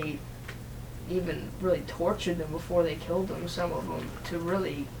they even really tortured them before they killed them, some of them, to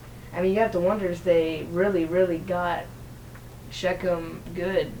really... I mean, you have to wonder if they really got Shechem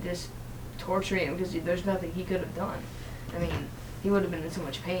good, just torturing him, because there's nothing he could have done. I mean, he would have been in so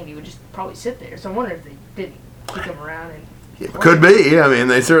much pain, he would just probably sit there. So I wonder if they didn't kick him around and... It could be. I mean,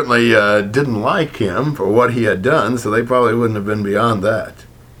 they certainly didn't like him for what he had done, so they probably wouldn't have been beyond that.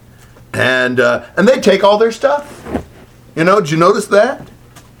 And they take all their stuff. You know, did you notice that?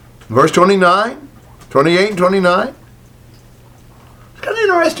 Verse 29, 28 and 29. It's kind of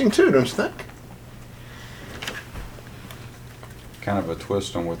interesting too, don't you think? Kind of a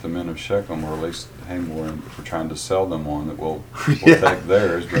twist on what the men of Shechem, or at least Hamor, were trying to sell them on, that we'll Yeah. take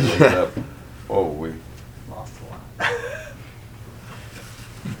theirs, but they ended up, whoa, we lost a lot.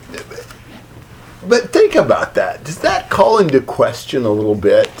 But think about that. Does that call into question a little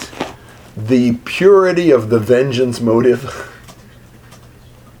bit the purity of the vengeance motive?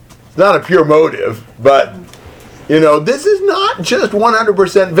 It's not a pure motive, but, you know, this is not just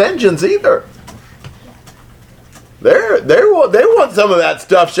 100% vengeance either. They want some of that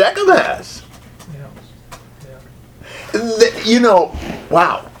stuff Shechem has. You know,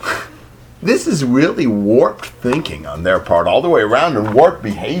 wow. This is really warped thinking on their part all the way around, and warped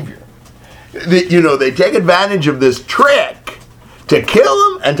behavior. You know, they take advantage of this trick to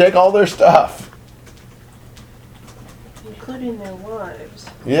kill them and take all their stuff. Including their wives.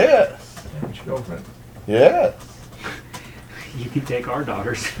 Yes. And children. Yes. You can take our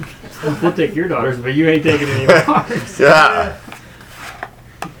daughters. We'll take your daughters, but you ain't taking any of ours. Yeah.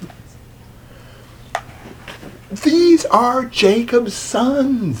 These are Jacob's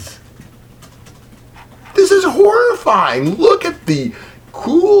sons. This is horrifying. Look at the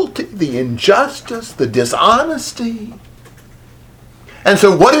cruelty, the injustice, the dishonesty. And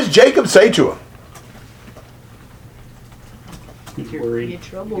so what does Jacob say to him? He's You're worried. in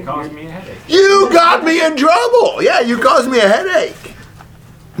trouble. You caused me a headache. You got me in trouble. Yeah, you caused me a headache.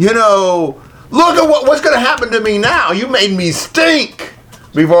 You know, look at what's going to happen to me now. You made me stink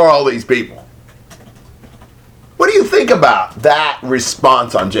before all these people. What do you think about that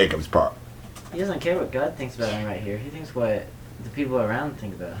response on Jacob's part? He doesn't care what God thinks about him right here. He thinks what the people around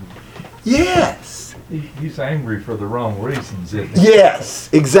think about him. Yes. He's angry for the wrong reasons, isn't he? Yes,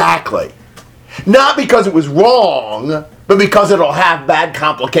 exactly. Not because it was wrong, but because it'll have bad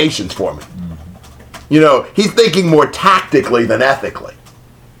complications for me. You know, he's thinking more tactically than ethically.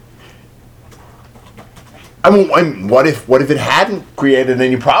 I mean, what if it hadn't created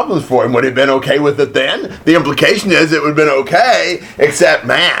any problems for him? Would it have been okay with it then? The implication is it would have been okay, except,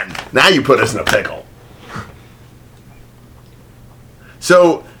 man, now you put us in a pickle.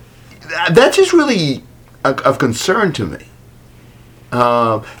 So, that's just really of concern to me.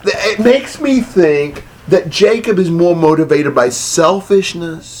 It makes me think that Jacob is more motivated by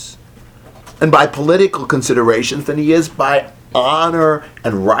selfishness and by political considerations than he is by honor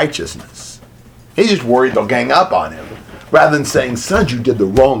and righteousness. He's just worried they'll gang up on him, rather than saying, son, you did the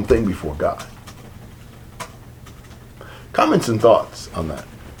wrong thing before God. Comments and thoughts on that?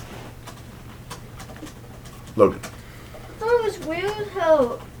 Logan. I thought it was weird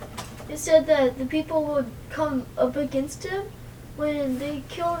how it said that the people would come up against him when they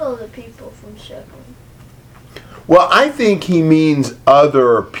killed all the people from Shechem. Well, I think he means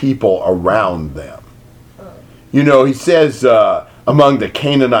other people around them. You know, he says among the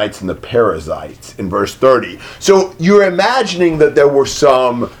Canaanites and the Perizzites in verse 30. So you're imagining that there were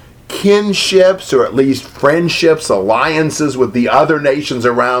some kinships, or at least friendships, alliances with the other nations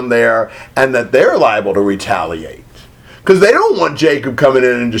around there, and that they're liable to retaliate. Because they don't want Jacob coming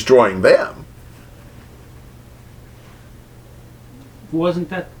in and destroying them. Wasn't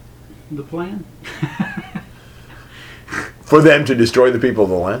that the plan? For them to destroy the people of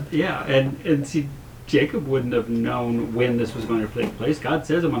the land? Yeah, and see, Jacob wouldn't have known when this was going to take place. God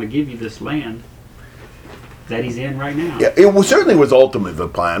says, I'm going to give you this land that he's in right now. Yeah, it certainly was ultimately the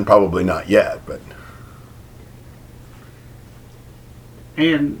plan, probably not yet, but...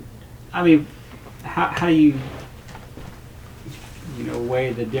 And, I mean, how do you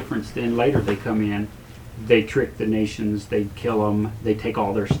weigh the difference then? Later they come in, they trick the nations, they kill them, they take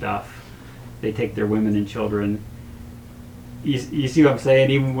all their stuff, they take their women and children. You see what I'm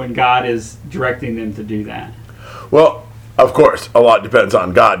saying? Even when God is directing them to do that. Well, of course, a lot depends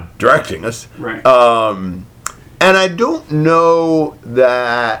on God directing us. Right. And I don't know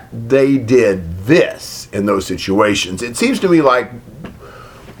that they did this in those situations. It seems to me like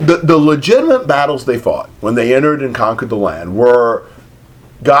the legitimate battles they fought when they entered and conquered the land were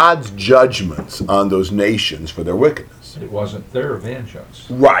God's judgments on those nations for their wickedness. It wasn't their vengeance.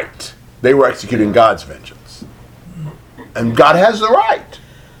 Right. They were executing God's vengeance. And God has the right.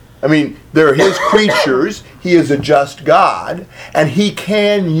 I mean, they're his creatures. He is a just God. And he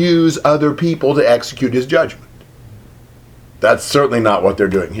can use other people to execute his judgment. That's certainly not what they're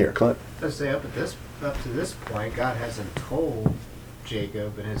doing here, Clint. Let's say up to this point, God hasn't told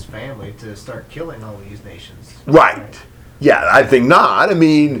Jacob and his family to start killing all these nations. Right. Yeah, I think not. I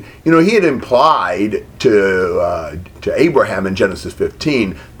mean, he had implied to Abraham in Genesis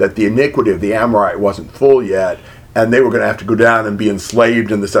 15 that the iniquity of the Amorite wasn't full yet, and they were going to have to go down and be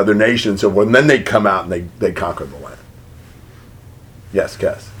enslaved in this other nation. So then they'd come out and they'd conquer the land. Yes,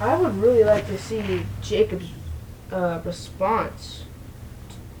 Cass. I would really like to see Jacob's response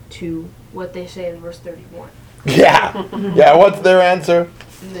to what they say in verse 31. Yeah. Yeah, what's their answer?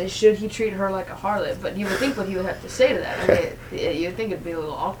 Should he treat her like a harlot? But you would think what he would have to say to that. I mean, you'd think it'd be a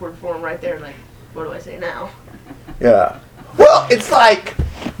little awkward for him right there. Like, what do I say now? Yeah. Well, it's like,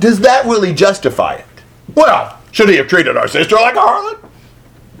 does that really justify it? Well, should he have treated our sister like a harlot?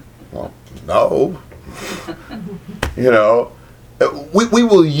 Well, no. We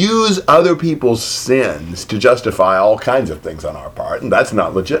will use other people's sins to justify all kinds of things on our part, and that's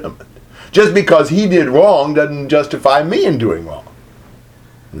not legitimate. Just because he did wrong doesn't justify me in doing wrong.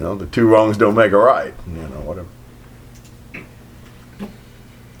 The two wrongs don't make a right. Whatever. Do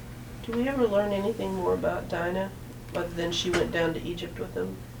we ever learn anything more about Dinah, other than she went down to Egypt with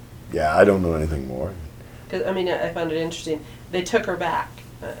them? Yeah, I don't know anything more. Because I found it interesting. They took her back.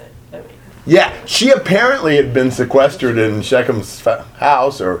 Yeah, she apparently had been sequestered in Shechem's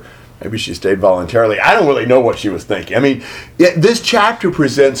house, or maybe she stayed voluntarily. I don't really know what she was thinking. I mean, this chapter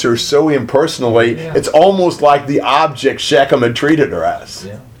presents her so impersonally, it's almost like the object Shechem had treated her as.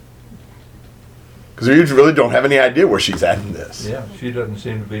 Yeah. Because we really don't have any idea where she's at in this. Yeah, she doesn't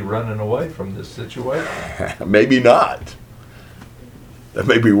seem to be running away from this situation. Maybe not. That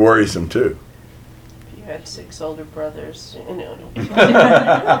may be worrisome, too. You had 6 older brothers,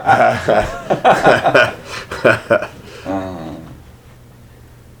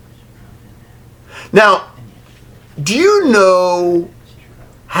 Now, do you know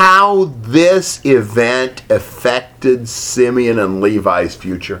how this event affected Simeon and Levi's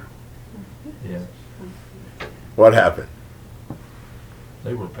future? Yes. What happened?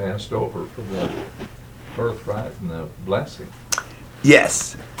 They were passed over for the birthright and the blessing.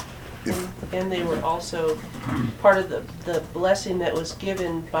 Yes. and they were also part of the blessing that was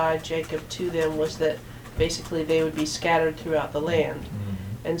given by Jacob to them was that basically they would be scattered throughout the land.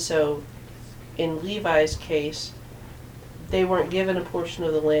 And so in Levi's case, they weren't given a portion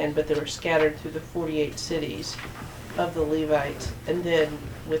of the land, but they were scattered through the 48 cities of the Levites. And then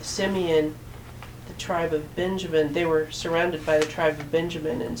with Simeon, the tribe of Benjamin, they were surrounded by the tribe of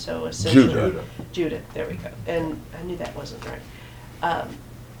Benjamin, and so essentially Judah, there we go. And I knew that wasn't right.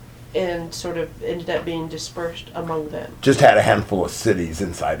 And sort of ended up being dispersed among them. Just had a handful of cities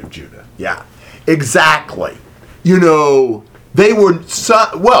inside of Judah. Yeah, exactly. You know, they were,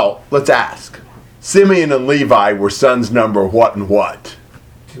 well, let's ask. Simeon and Levi were sons number what and what?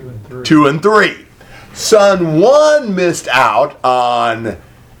 2 and 3. 2 and 3. Son 1 missed out on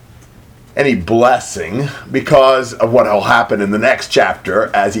any blessing because of what will happen in the next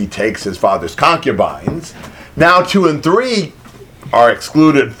chapter as he takes his father's concubines. Now 2 and 3 are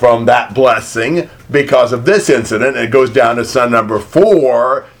excluded from that blessing because of this incident. And it goes down to son number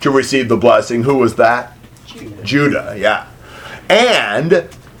 4 to receive the blessing. Who was that? Judah, yeah. And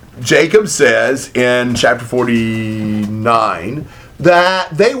Jacob says in chapter 49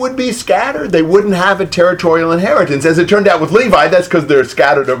 that they would be scattered. They wouldn't have a territorial inheritance. As it turned out with Levi, that's because they're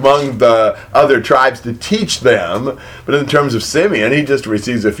scattered among the other tribes to teach them. But in terms of Simeon, he just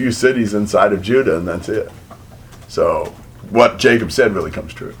receives a few cities inside of Judah, and that's it. So what Jacob said really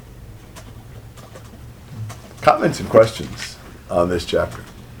comes true. Comments and questions on this chapter?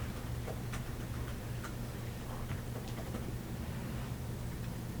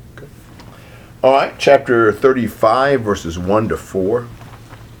 Good. All right, chapter 35, verses 1 to 4.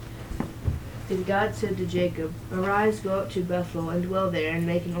 And God said to Jacob, Arise, go up to Bethel, and dwell there, and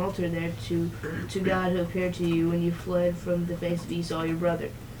make an altar there to God who appeared to you when you fled from the face of Esau your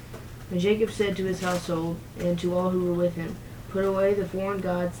brother. And Jacob said to his household, and to all who were with him, Put away the foreign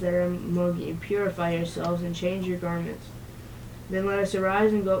gods that are among you, purify yourselves, and change your garments. Then let us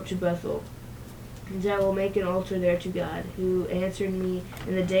arise and go up to Bethel, and I will make an altar there to God, who answered me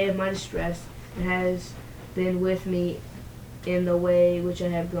in the day of my distress, and has been with me in the way which I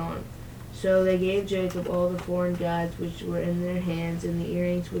have gone. So they gave Jacob all the foreign gods which were in their hands, and the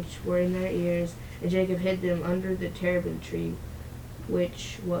earrings which were in their ears, and Jacob hid them under the terebinth tree,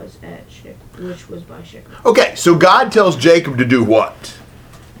 which was by Shechem. Okay, so God tells Jacob to do what?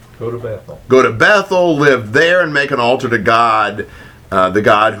 Go to Bethel. Go to Bethel, live there, and make an altar to God, the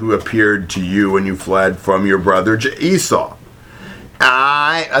God who appeared to you when you fled from your brother Esau.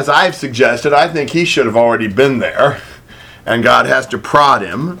 As I've suggested, I think he should have already been there, and God has to prod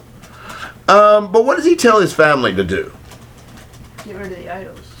him. But what does he tell his family to do? Get rid of the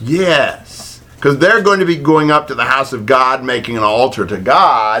idols. Yes, because they're going to be going up to the house of God, making an altar to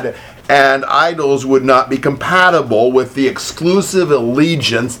God, and idols would not be compatible with the exclusive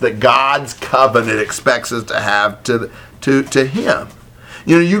allegiance that God's covenant expects us to have to him.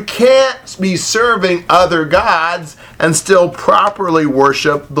 You know, you can't be serving other gods and still properly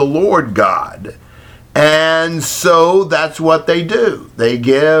worship the Lord God. And so that's what they do. They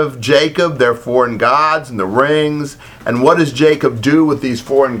give Jacob their foreign gods and the rings. And what does Jacob do with these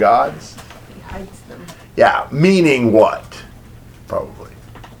foreign gods? He hides them. Yeah, meaning what? Probably.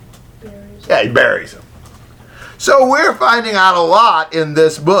 Yeah, he buries them. So we're finding out a lot in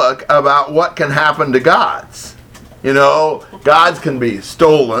this book about what can happen to gods. You know, gods can be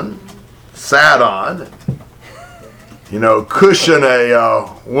stolen, sat on, you know, cushion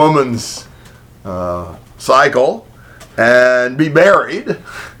a woman's cycle, and be buried.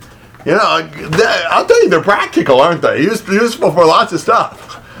 You know, I'll tell you, they're practical, aren't they? Useful for lots of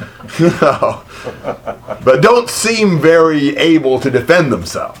stuff. You know, but don't seem very able to defend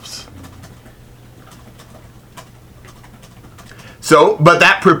themselves. So, but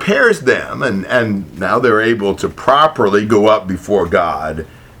that prepares them, and now they're able to properly go up before God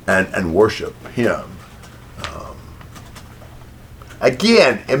and worship Him.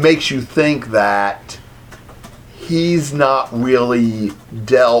 Again, it makes you think that he's not really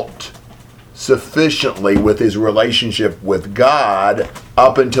dealt sufficiently with his relationship with God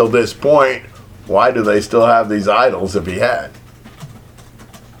up until this point. Why do they still have these idols if he had?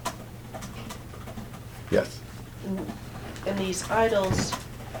 Yes. And these idols,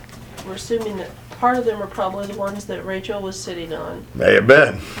 we're assuming that part of them are probably the ones that Rachel was sitting on. May have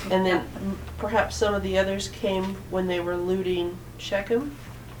been. And then perhaps some of the others came when they were looting Shechem.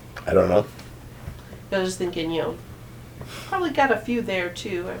 I don't know. I was thinking, you know, probably got a few there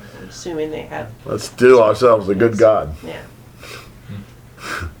too. I'm assuming they had. Let's do ourselves a good God. Yeah.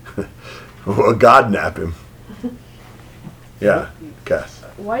 We'll God nap him. Yeah, Cass.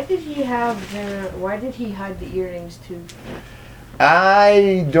 Why did he hide the earrings too?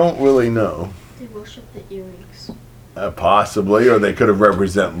 I don't really know. They worship the earrings. Possibly, or they could have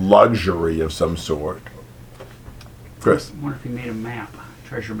represent luxury of some sort. Chris. I wonder if he made a map,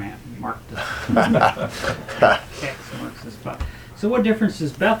 treasure map, marked the X marks the spot. So what difference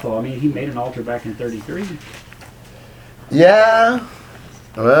does Bethel? I mean, he made an altar back in 33. Yeah.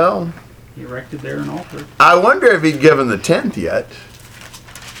 Well, He erected there an altar. I wonder if he'd given the 10th yet.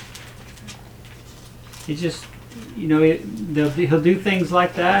 He just, you know, he'll do things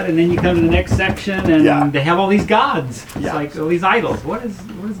like that, and then you come to the next section, and Yeah. they have all these gods. It's Yeah. like all these idols. What is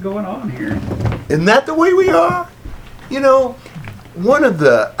going on here? Isn't that the way we are? You know,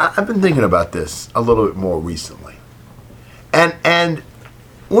 I've been thinking about this a little bit more recently. And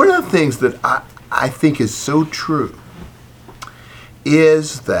one of the things that I think is so true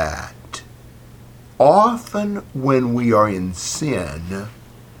is that often when we are in sin,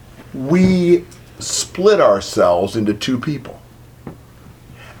 we split ourselves into two people.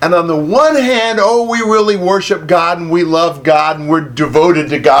 And on the one hand, we really worship God and we love God and we're devoted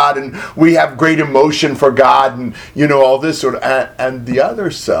to God and we have great emotion for God and, you know, all this sort of, and the other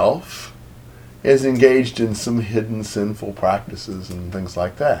self is engaged in some hidden sinful practices and things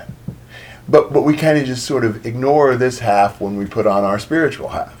like that. But we kind of just sort of ignore this half when we put on our spiritual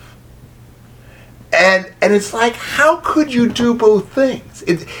half. And it's like, how could you do both things?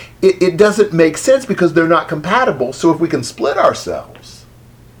 It doesn't make sense because they're not compatible. So if we can split ourselves,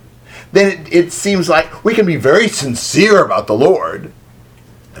 then it seems like we can be very sincere about the Lord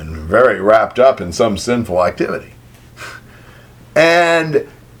and very wrapped up in some sinful activity. And,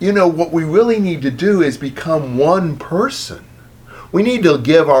 what we really need to do is become one person. We need to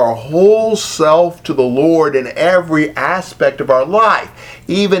give our whole self to the Lord in every aspect of our life,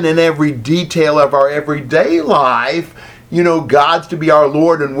 even in every detail of our everyday life. God's to be our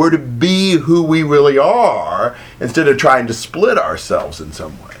Lord and we're to be who we really are instead of trying to split ourselves in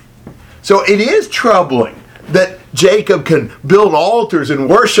some way. So it is troubling that Jacob can build altars and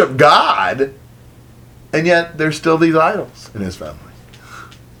worship God, and yet there's still these idols in his family.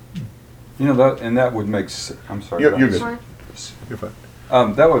 That would make sense. I'm sorry. You're good. Sorry. You're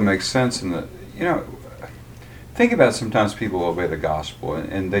fine. That would make sense in that, think about sometimes people obey the gospel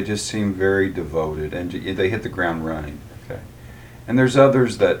and they just seem very devoted and they hit the ground running, okay? And there's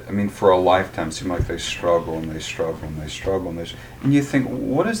others that, for a lifetime seem like they struggle and they struggle and they struggle and you think,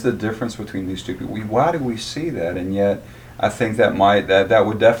 what is the difference between these two people? Why do we see that? And yet, I think that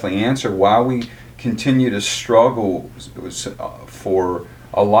would definitely answer why we continue to struggle for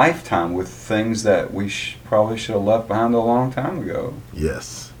a lifetime with things that we probably should have left behind a long time ago.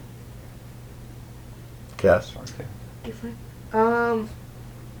 Yes. Cass? Okay. You're fine.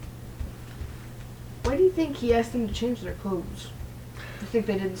 Why do you think he asked them to change their clothes? You think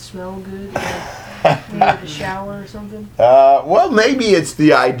they didn't smell good? Or needed a shower or something? Well, maybe it's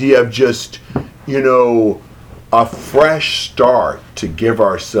the idea of just, a fresh start to give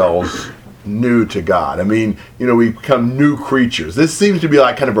ourselves new to God. We become new creatures. This seems to be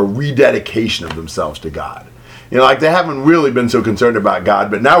like kind of a rededication of themselves to God. Like they haven't really been so concerned about God,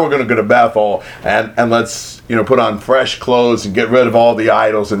 but now we're going to go to Bethel and let's, put on fresh clothes and get rid of all the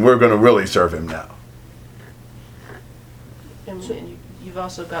idols and we're going to really serve him now. And you've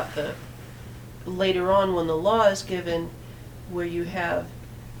also got later on when the law is given, where you have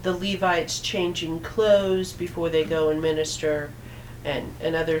the Levites changing clothes before they go and minister,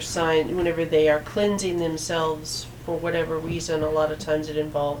 and other signs whenever they are cleansing themselves for whatever reason. A lot of times it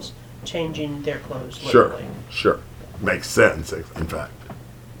involves changing their clothes literally. Sure. Makes sense, in fact.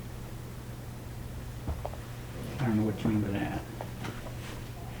 I don't know what you mean by that.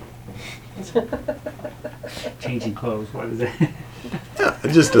 Changing clothes, what is that? Yeah, How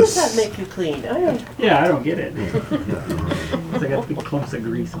does that make you clean? I don't. Yeah, I don't get it. I got big clumps of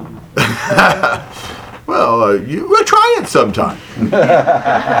grease on them. Well, we'll try it sometime.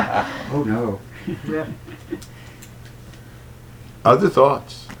 Oh no. Yeah. Other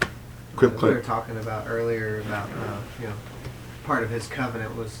thoughts? We were talking about earlier about part of his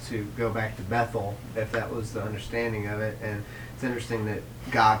covenant was to go back to Bethel, if that was the understanding of it. And it's interesting that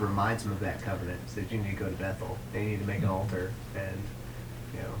God reminds him of that covenant, said you need to go to Bethel and you need to make an altar. And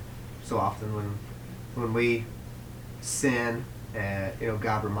so often when we sin,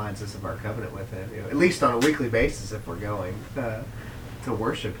 God reminds us of our covenant with him, at least on a weekly basis if we're going to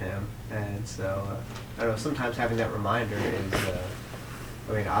worship him. And so I don't know, sometimes having that reminder is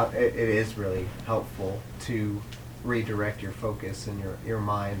it is really helpful to redirect your focus and your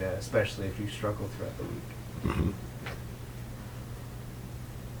mind, especially if you struggle throughout the week. Mm-hmm.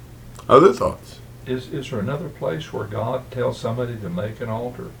 Other thoughts? Is there another place where God tells somebody to make an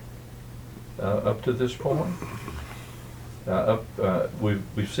altar up to this point?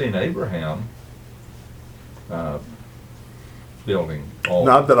 We've seen Abraham building altars.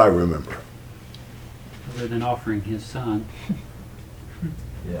 Not that I remember. Other than offering his son.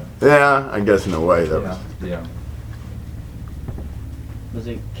 Yeah. Yeah, I guess in a way that was. Yeah. Was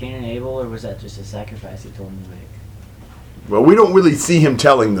it Cain and Abel, or was that just a sacrifice he told him to make? Well, we don't really see him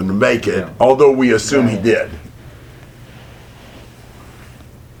telling them to make it, although we assume he did.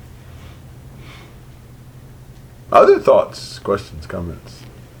 Other thoughts, questions, comments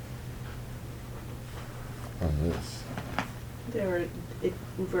on this? There were, in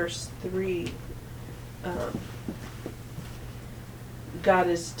verse 3, God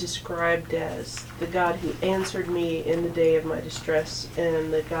is described as the God who answered me in the day of my distress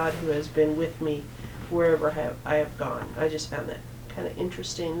and the God who has been with me wherever I have gone. I just found that kind of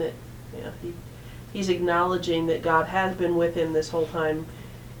interesting that he's acknowledging that God has been with him this whole time,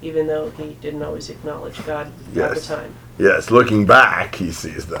 even though he didn't always acknowledge God at the time. Yes, looking back, he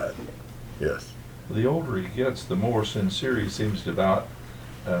sees that. Yes. The older he gets, the more sincere he seems about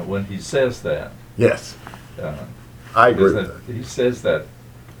when he says that. Yes. I agree with that. He says that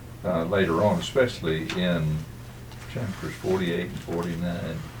later on, especially in chapters 48 and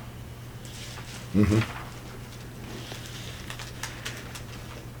 49. Mm-hmm.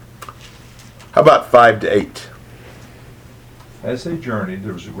 How How about 5 to 8? As they journeyed,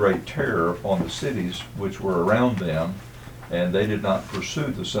 there was a great terror upon the cities which were around them, and they did not pursue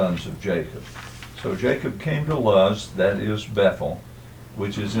the sons of Jacob. So Jacob came to Luz, that is Bethel,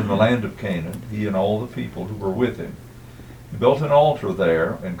 which is in the land of Canaan, he and all the people who were with him. He built an altar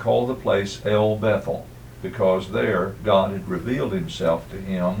there and called the place El Bethel, because there God had revealed himself to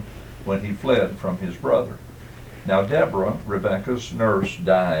him when he fled from his brother. Now Deborah, Rebekah's nurse,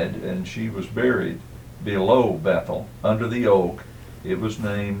 died, and she was buried below Bethel, under the oak. It was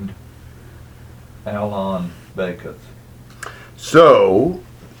named Alon Baketh. So,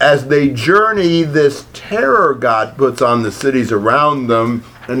 as they journey, this terror God puts on the cities around them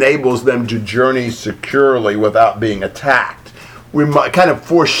enables them to journey securely without being attacked. Kind of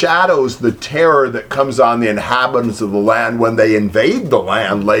foreshadows the terror that comes on the inhabitants of the land when they invade the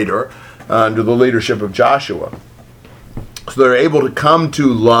land later under the leadership of Joshua. So they're able to come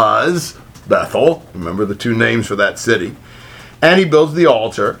to Luz, Bethel, remember the two names for that city, and he builds the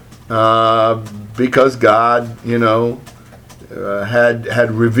altar because God,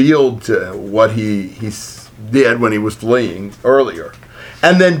 had revealed what he did when he was fleeing earlier.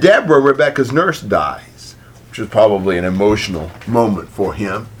 And then Deborah, Rebekah's nurse, dies, which was probably an emotional moment for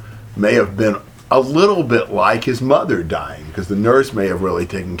him. May have been a little bit like his mother dying, because the nurse may have really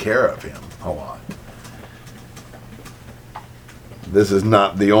taken care of him a lot. This is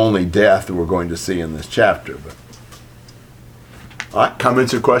not the only death that we're going to see in this chapter. But all right,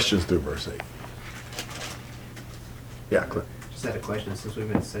 comments or questions through verse 8? Yeah, Clint. Just had a question. Since we've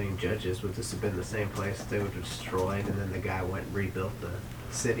been studying Judges, would this have been the same place they were destroyed, and then the guy went and rebuilt the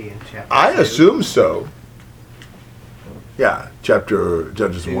city in chapter I 2? assume so. Yeah,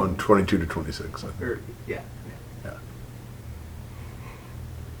 Judges 1, 22 to 26. I think. Yeah.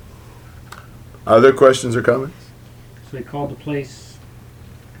 Other questions or comments? So they called the place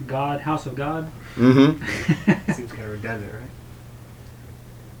God, House of God? Mm-hmm. Seems kind of redundant, right?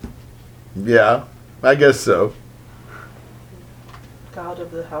 Yeah, I guess so. God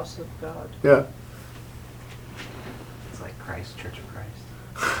of the house of God. Yeah. It's like Christ, Church of Christ.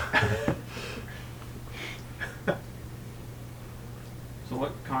 So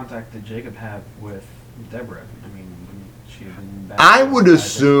what contact did Jacob have with Deborah? I mean, when she had been back. I would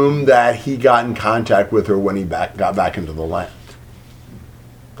assume that he got in contact with her when he got back into the land.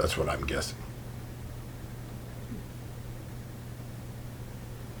 That's what I'm guessing.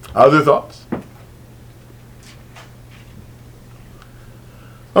 Other thoughts?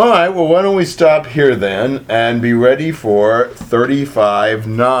 All right, well, why don't we stop here then and be ready for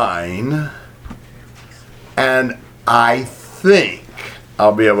 35:9. And I think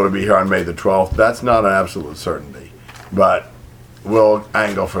I'll be able to be here on May the 12th. That's not an absolute certainty, but we'll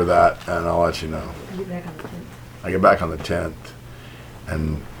angle for that, and I'll let you know. I get back on the 10th,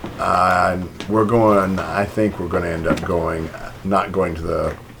 and I think we're going to end up not going to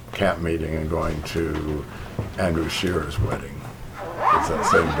the camp meeting and going to Andrew Shearer's wedding. It's that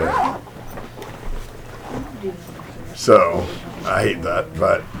same day. So, I hate that,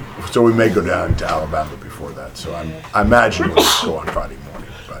 so we may go down to Alabama before that, so I imagine we'll just go on Friday morning,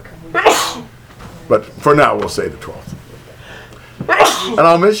 but for now we'll say the 12th. And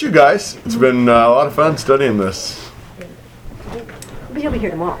I'll miss you guys. It's been a lot of fun studying this. But he'll be here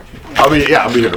tomorrow. I'll be here tomorrow.